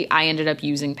recovery, I ended up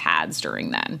using pads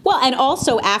during then. Well, and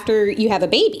also after you have a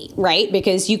baby, right?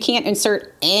 Because you can't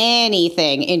insert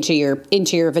anything into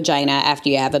your vagina after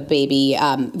you have a baby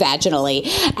vaginally.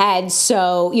 And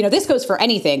so, this goes for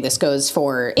anything. This goes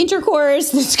for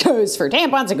intercourse. This goes for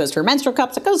tampons. It goes for menstrual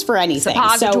cups. It goes for anything.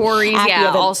 Suppositories,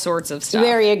 all sorts of stuff.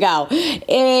 There you go.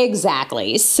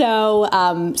 Exactly. So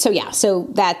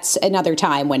that's another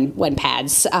time when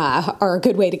pads are a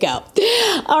good way to go.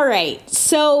 All right,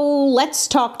 so let's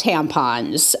talk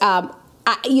tampons.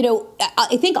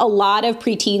 I think a lot of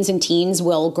preteens and teens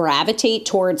will gravitate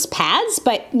towards pads,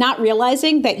 but not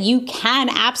realizing that you can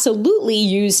absolutely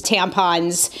use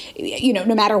tampons,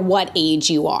 no matter what age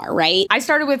you are, right? I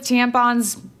started with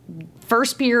tampons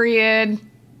first period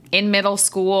in middle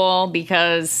school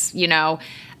because,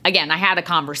 again, I had a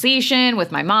conversation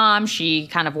with my mom. She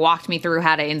kind of walked me through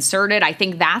how to insert it. I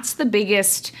think that's the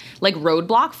biggest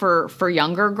roadblock for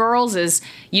younger girls is,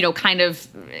 kind of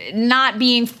not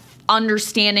being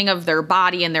understanding of their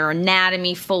body and their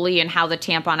anatomy fully and how the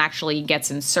tampon actually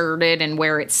gets inserted and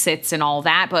where it sits and all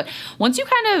that. But once you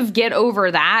kind of get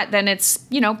over that, then it's,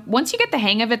 once you get the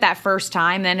hang of it that first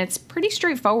time, then it's pretty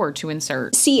straightforward to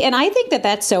insert. See, and I think that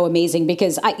that's so amazing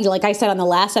because like I said on the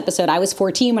last episode, I was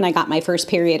 14 when I got my first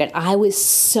period, and I was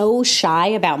so shy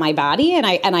about my body. And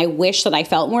I wish that I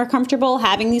felt more comfortable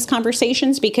having these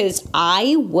conversations because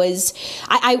I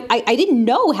didn't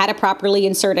know how to properly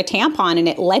insert a tampon, and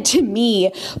it led to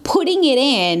me putting it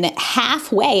in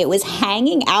halfway. It was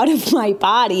hanging out of my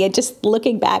body, and just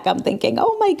looking back, I'm thinking,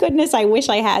 oh my goodness, I wish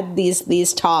I had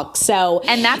these talks. So,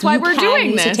 and that's why we're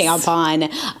doing this. A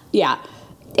tampon, yeah.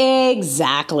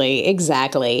 Exactly.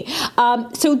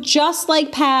 So just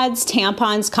like pads,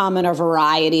 tampons come in a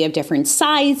variety of different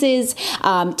sizes.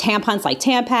 Tampons like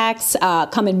Tampax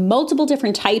come in multiple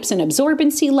different types and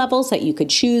absorbency levels that you could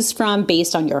choose from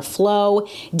based on your flow.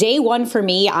 Day one for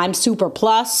me, I'm super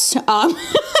plus. I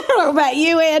don't know about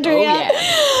you, Andrea.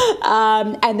 Oh,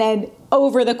 yeah. And then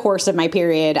over the course of my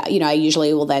period, I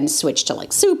usually will then switch to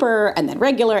like super and then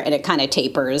regular, and it kind of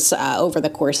tapers over the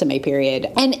course of my period.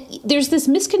 And there's this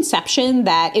misconception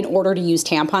that in order to use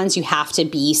tampons, you have to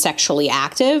be sexually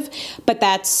active, but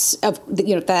that's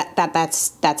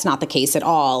not the case at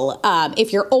all.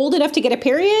 If you're old enough to get a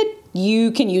period,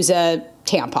 you can use a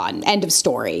tampon. End of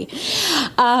story.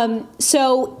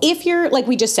 So if you're, like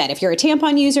we just said, if you're a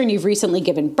tampon user and you've recently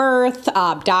given birth,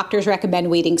 doctors recommend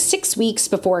waiting 6 weeks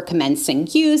before commencing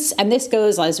use. And this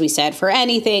goes, as we said, for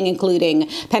anything, including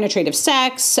penetrative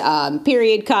sex,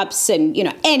 period cups, and,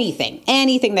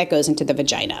 anything that goes into the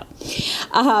vagina.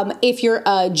 If you're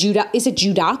is it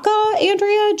judoka,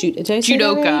 Andrea?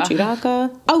 Judoka.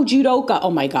 Judoka. Oh, judoka.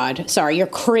 Oh my God. Sorry, you're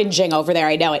cringing over there.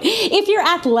 I know it. If you're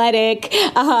athletic,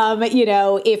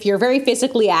 if you're very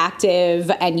physically active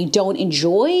and you don't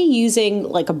enjoy using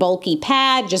like a bulky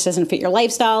pad, just doesn't fit your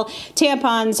lifestyle,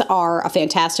 tampons are a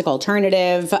fantastic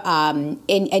alternative.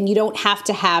 And you don't have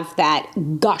to have that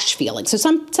gush feeling. So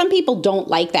some people don't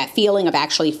like that feeling of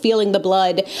actually feeling the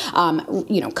blood,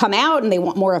 come out, and they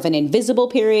want more of an invisible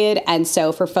period. And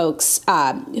so for folks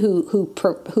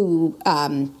who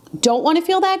don't want to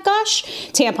feel that gush,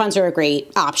 tampons are a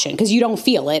great option because you don't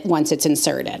feel it once it's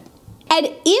inserted. And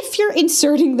if you're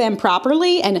inserting them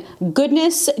properly, and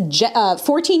goodness,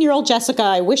 14-year-old Jessica,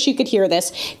 I wish you could hear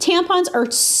this, tampons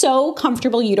are so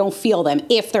comfortable you don't feel them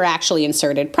if they're actually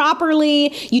inserted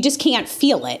properly. You just can't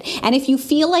feel it. And if you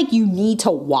feel like you need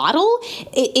to waddle,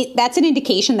 that's an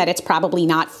indication that it's probably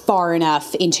not far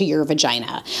enough into your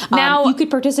vagina. Now, you could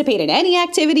participate in any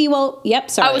activity. Well, yep,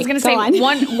 sorry. I was going to say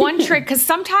one trick, because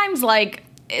sometimes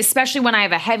especially when I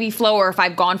have a heavy flow, or if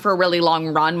I've gone for a really long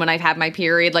run when I've had my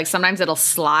period, like sometimes it'll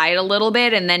slide a little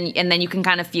bit, and then you can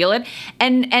kind of feel it.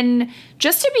 And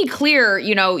just to be clear,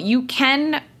 you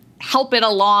can help it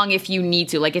along if you need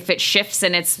to. Like if it shifts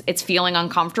and it's feeling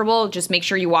uncomfortable, just make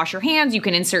sure you wash your hands. You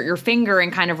can insert your finger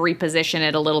and kind of reposition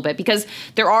it a little bit, because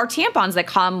there are tampons that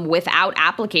come without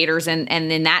applicators, and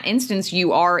in that instance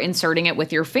you are inserting it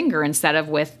with your finger instead of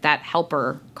with that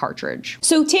helper cartridge.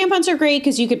 So tampons are great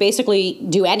because you could basically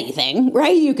do anything,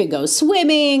 right? You could go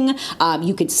swimming,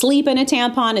 you could sleep in a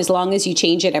tampon as long as you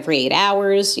change it every 8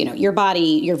 hours. Your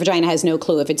vagina has no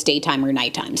clue if it's daytime or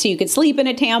nighttime. So you could sleep in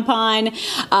a tampon.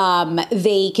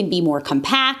 They can be more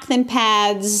compact than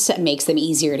pads, makes them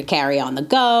easier to carry on the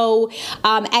go.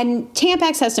 And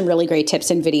Tampax has some really great tips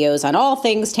and videos on all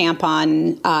things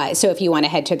tampon. So if you want to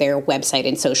head to their website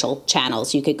and social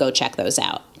channels, you could go check those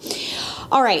out.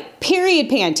 All right, period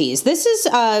panties. This is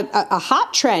a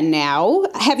hot trend now.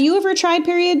 Have you ever tried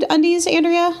period undies,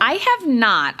 Andrea? I have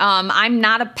not. I'm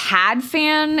not a pad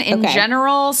fan in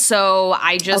general, so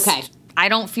I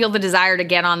don't feel the desire to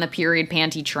get on the period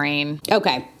panty train.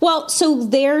 Okay. Well, so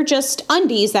they're just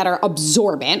undies that are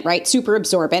absorbent, right? Super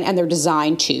absorbent, and they're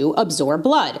designed to absorb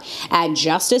blood. And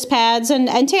just as pads and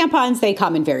tampons, they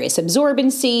come in various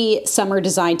absorbency. Some are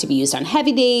designed to be used on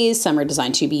heavy days. Some are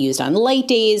designed to be used on light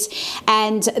days.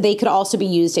 And they could also be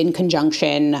used in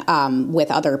conjunction with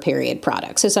other period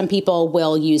products. So some people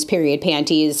will use period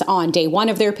panties on day one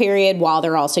of their period while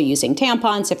they're also using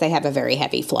tampons if they have a very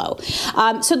heavy flow.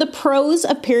 So the pros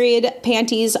of period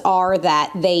panties are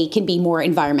that they can be more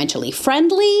environmentally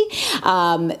friendly,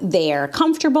 they're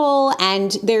comfortable,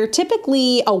 and they're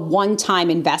typically a one-time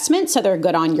investment, so they're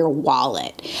good on your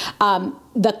wallet.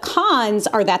 The cons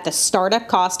are that the startup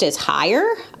cost is higher.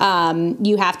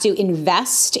 You have to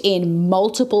invest in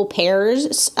multiple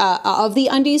pairs of the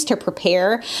undies to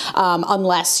prepare,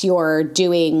 unless you're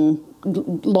doing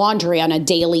laundry on a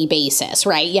daily basis,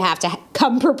 right? You have to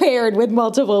come prepared with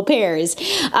multiple pairs.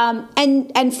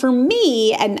 And for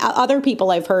me and other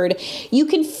people I've heard, you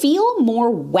can feel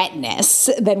more wetness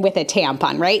than with a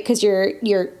tampon, right? Because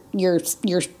you're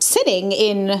sitting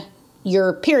in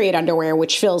your period underwear,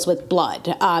 which fills with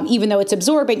blood. Even though it's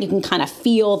absorbent, you can kind of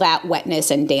feel that wetness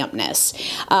and dampness.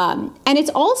 And it's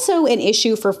also an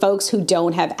issue for folks who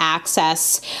don't have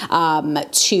access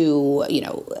to,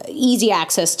 easy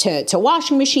access to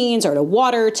washing machines or to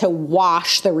water to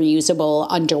wash the reusable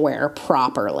underwear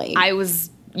properly.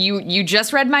 You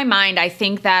just read my mind. I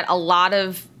think that a lot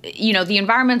of the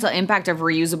environmental impact of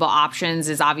reusable options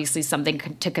is obviously something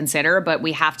to consider, but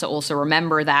we have to also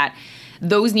remember that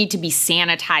those need to be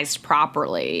sanitized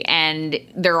properly. And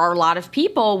there are a lot of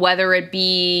people, whether it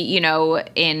be,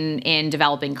 in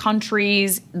developing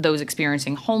countries, those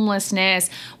experiencing homelessness,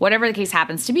 whatever the case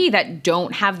happens to be, that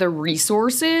don't have the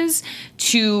resources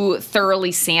to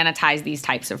thoroughly sanitize these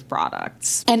types of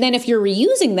products. And then if you're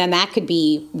reusing them, that could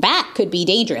be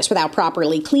dangerous without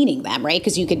properly cleaning them, right?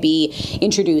 Because you could be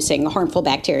introducing harmful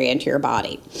bacteria into your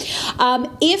body.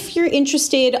 If you're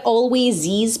interested, Always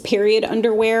Z's period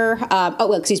underwear,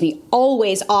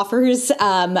 Always offers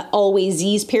Always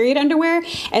Z's period underwear,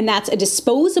 and that's a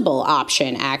disposable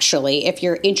option, actually, if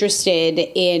you're interested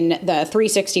in the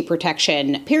 360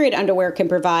 protection period underwear can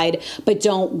provide, but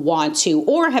don't want to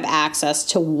or have access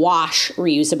to wash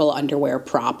reusable underwear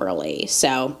properly.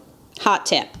 So, hot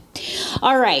tip.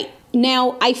 All right.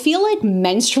 Now, I feel like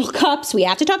menstrual cups, we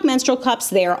have to talk menstrual cups.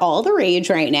 They're all the rage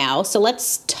right now. So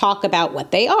let's talk about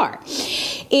what they are.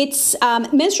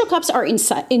 Menstrual cups are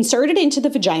inserted into the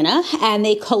vagina and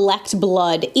they collect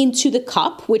blood into the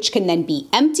cup, which can then be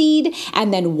emptied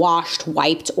and then washed,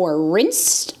 wiped, or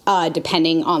rinsed,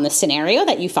 depending on the scenario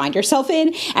that you find yourself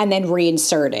in, and then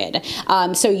reinserted.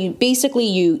 So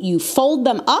you fold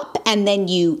them up and then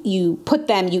you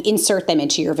insert them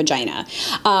into your vagina.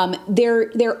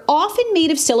 They're often made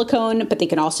of silicone, but they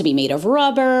can also be made of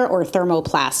rubber or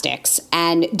thermoplastics.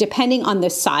 And depending on the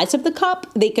size of the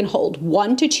cup, they can hold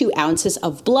 1 to 2 ounces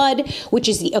of blood, which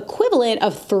is the equivalent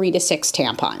of 3 to 6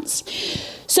 tampons.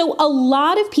 So a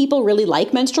lot of people really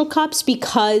like menstrual cups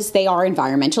because they are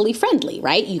environmentally friendly,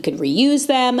 right? You can reuse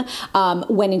them.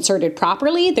 When inserted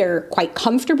properly, they're quite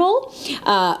comfortable.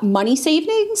 Money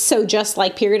savings, so just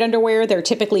like period underwear, they're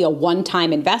typically a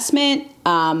one-time investment.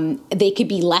 They could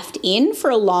be left in for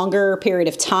a longer period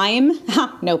of time,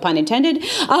 no pun intended,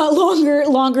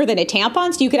 longer than a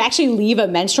tampon. So you could actually leave a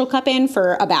menstrual cup in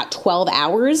for about 12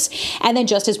 hours. And then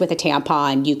just as with a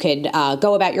tampon, you could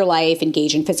go about your life,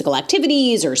 engage in physical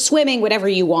activities or swimming, whatever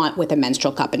you want with a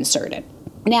menstrual cup inserted.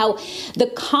 Now,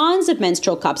 the cons of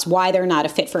menstrual cups, why they're not a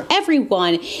fit for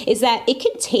everyone, is that it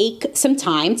can take some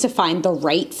time to find the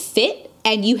right fit.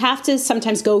 And you have to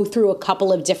sometimes go through a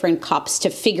couple of different cups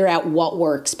to figure out what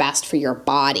works best for your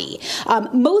body.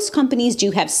 Most companies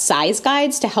do have size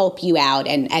guides to help you out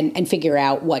and figure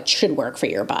out what should work for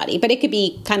your body. But it could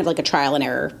be kind of like a trial and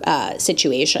error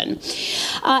situation.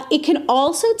 It can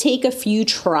also take a few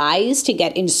tries to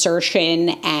get insertion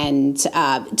and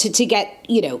to get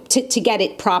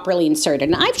it properly inserted.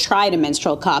 And I've tried a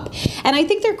menstrual cup, and I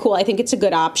think they're cool. I think it's a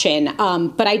good option.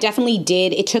 But I definitely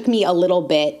did. It took me a little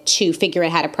bit to figure out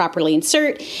how to properly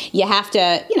insert. You have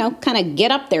to, kind of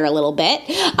get up there a little bit.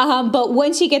 But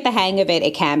once you get the hang of it,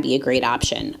 it can be a great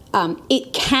option.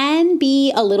 It can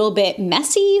be a little bit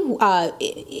messy,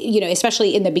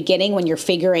 especially in the beginning when you're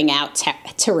figuring out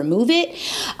to remove it.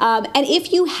 And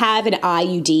if you have an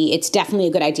IUD, it's definitely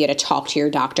a good idea to talk to your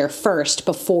doctor first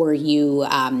before you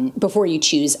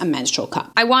choose a menstrual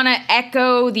cup. I want to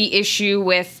echo the issue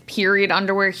with period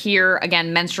underwear here.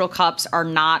 Again, menstrual cups are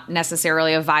not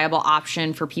necessarily a viable option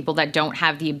for people that don't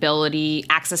have the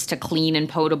access to clean and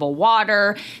potable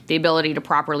water, the ability to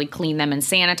properly clean them and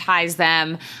sanitize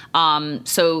them.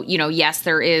 So, yes,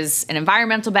 there is an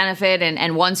environmental benefit.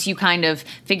 And once you kind of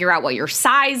figure out what your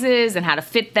size is and how to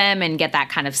fit them and get that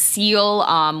kind of seal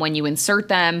when you insert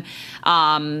them,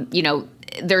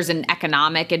 there's an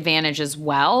economic advantage as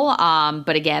well.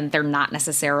 But again, they're not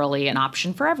necessarily an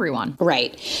option for everyone.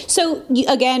 Right. So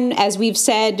again, as we've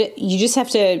said, you just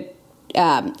have to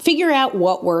figure out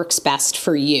what works best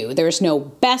for you. There's no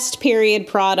best period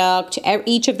product.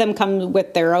 Each of them come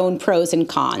with their own pros and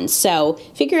cons. So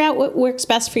figure out what works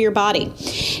best for your body.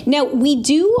 Now, we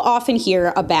do often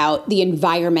hear about the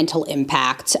environmental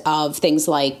impact of things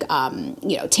like,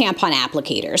 tampon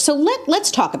applicators. So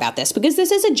let's talk about this because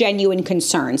this is a genuine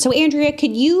concern. So Andrea,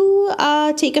 could you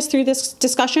take us through this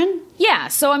discussion? Yeah.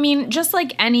 So, just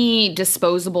like any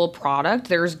disposable product,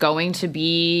 there's going to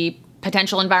be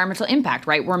potential environmental impact,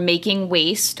 right? We're making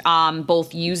waste,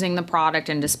 both using the product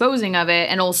and disposing of it,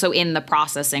 and also in the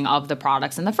processing of the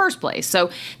products in the first place.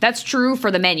 So that's true for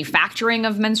the manufacturing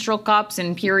of menstrual cups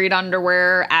and period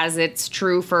underwear, as it's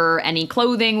true for any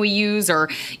clothing we use or,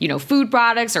 food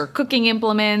products or cooking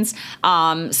implements.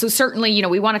 So certainly,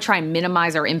 we want to try and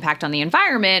minimize our impact on the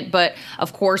environment, but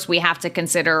of course we have to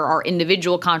consider our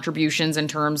individual contributions in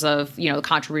terms of,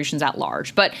 contributions at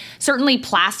large. But certainly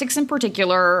plastics in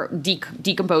particular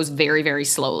decompose very, very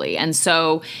slowly. And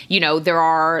so, there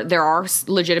are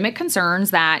legitimate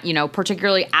concerns that,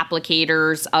 particularly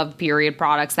applicators of period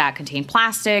products that contain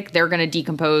plastic, they're going to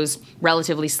decompose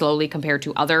relatively slowly compared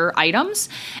to other items.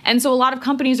 And so a lot of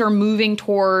companies are moving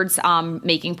towards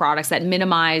making products that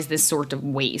minimize this sort of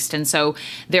waste. And so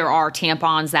there are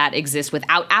tampons that exist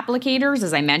without applicators,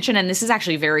 as I mentioned, and this is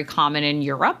actually very common in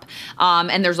Europe.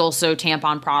 And there's also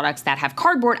tampon products that have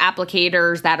cardboard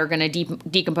applicators that are going to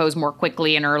decompose more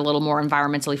quickly and are a little more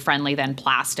environmentally friendly than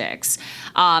plastics.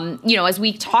 As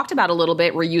we talked about a little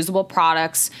bit, reusable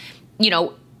products,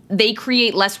 they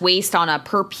create less waste on a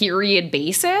per period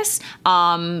basis.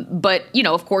 But,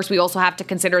 of course, we also have to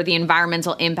consider the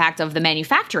environmental impact of the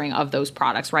manufacturing of those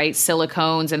products, right?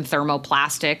 Silicones and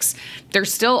thermoplastics, they're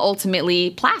still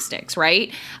ultimately plastics,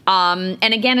 right? And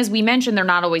again, as we mentioned, they're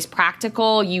not always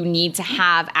practical. You need to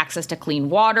have access to clean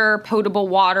water, potable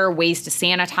water, ways to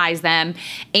sanitize them.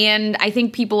 And I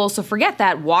think people also forget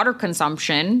that water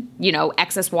consumption,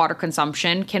 excess water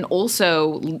consumption can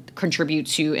also contribute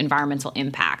to environmental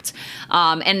impact.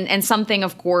 And something,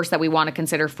 of course, that we want to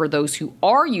consider for those who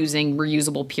are using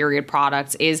reusable period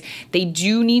products is they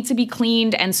do need to be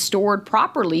cleaned and stored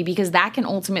properly, because that can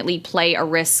ultimately play a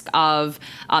risk of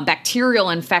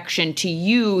bacterial infection to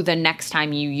you the next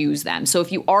time you use them. So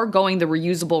if you are going the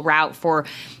reusable route for,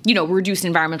 reduced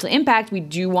environmental impact, we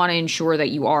do want to ensure that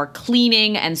you are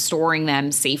cleaning and storing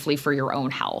them safely for your own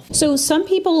health. So some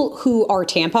people who are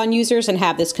tampon users and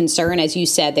have this concern, as you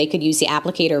said, they could use the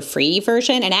applicator-free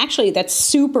version. And actually, that's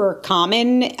super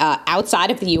common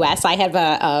outside of the U.S. I have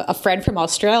a friend from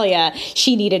Australia.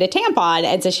 She needed a tampon,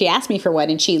 and so she asked me for one,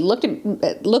 and she looked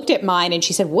at mine, and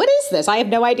she said, "What is this? I have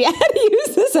no idea how to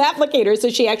use this applicator." So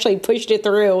she actually pushed it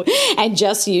through and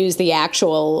just used the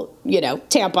actual,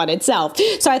 tampon itself.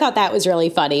 So I thought that was really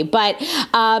funny. But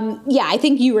I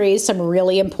think you raised some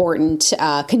really important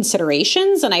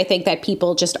considerations, and I think that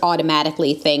people just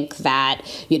automatically think that,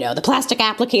 the plastic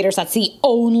applicators, that's the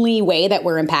only way that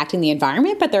we're impacting the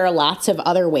environment, but there are lots of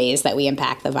other ways that we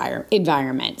impact the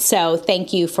environment. So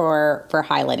thank you for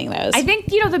highlighting those. I think,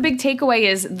 the big takeaway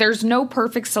is there's no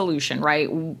perfect solution, right?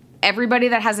 Everybody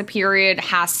that has a period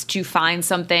has to find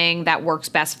something that works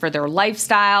best for their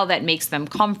lifestyle, that makes them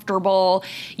comfortable,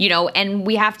 and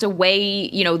we have to weigh,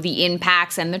 the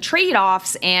impacts and the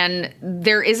trade-offs, and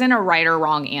there isn't a right or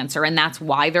wrong answer, and that's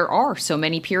why there are so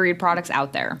many period products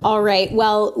out there. All right.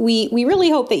 Well, we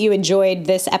really hope that you enjoyed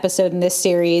this episode in this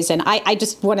series, and I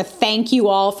just want to thank you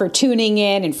all for tuning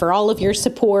in and for all of your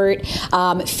support.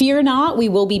 Fear not, we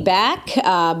will be back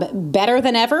better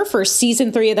than ever for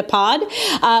season 3 of the pod.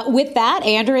 With that,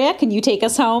 Andrea, can you take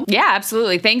us home? Yeah,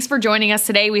 absolutely. Thanks for joining us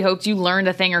today. We hope you learned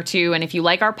a thing or two. And if you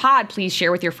like our pod, please share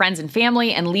with your friends and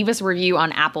family and leave us a review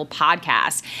on Apple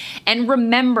Podcasts. And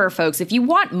remember, folks, if you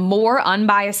want more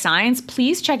unbiased science,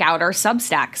 please check out our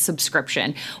Substack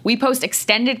subscription. We post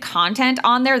extended content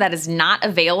on there that is not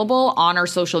available on our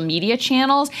social media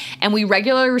channels. And we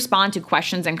regularly respond to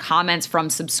questions and comments from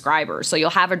subscribers. So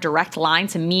you'll have a direct line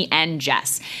to me and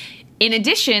Jess. In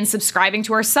addition, subscribing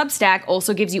to our Substack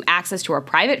also gives you access to our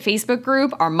private Facebook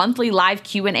group, our monthly live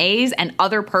Q&As, and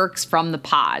other perks from the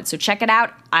pod. So check it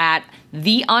out at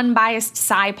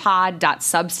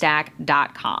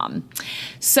theunbiasedscipod.substack.com.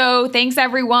 So thanks,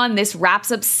 everyone. This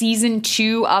wraps up season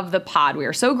 2 of the pod. We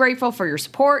are so grateful for your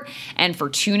support and for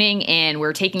tuning in.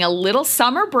 We're taking a little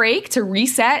summer break to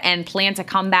reset and plan to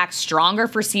come back stronger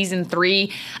for season 3,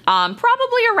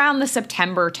 probably around the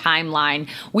September timeline.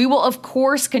 We will, of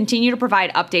course, continue to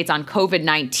provide updates on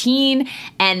COVID-19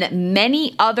 and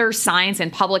many other science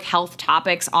and public health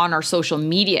topics on our social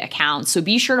media accounts. So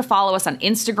be sure to follow us on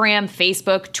Instagram,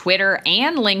 Facebook, Twitter,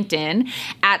 and LinkedIn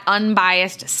at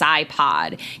Unbiased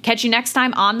SciPod. Catch you next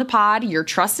time on the pod, your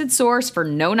trusted source for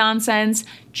no nonsense,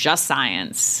 just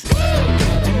science.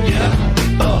 Yeah,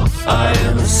 I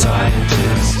am a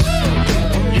scientist.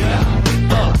 Yeah,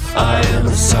 I am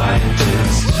a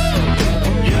scientist.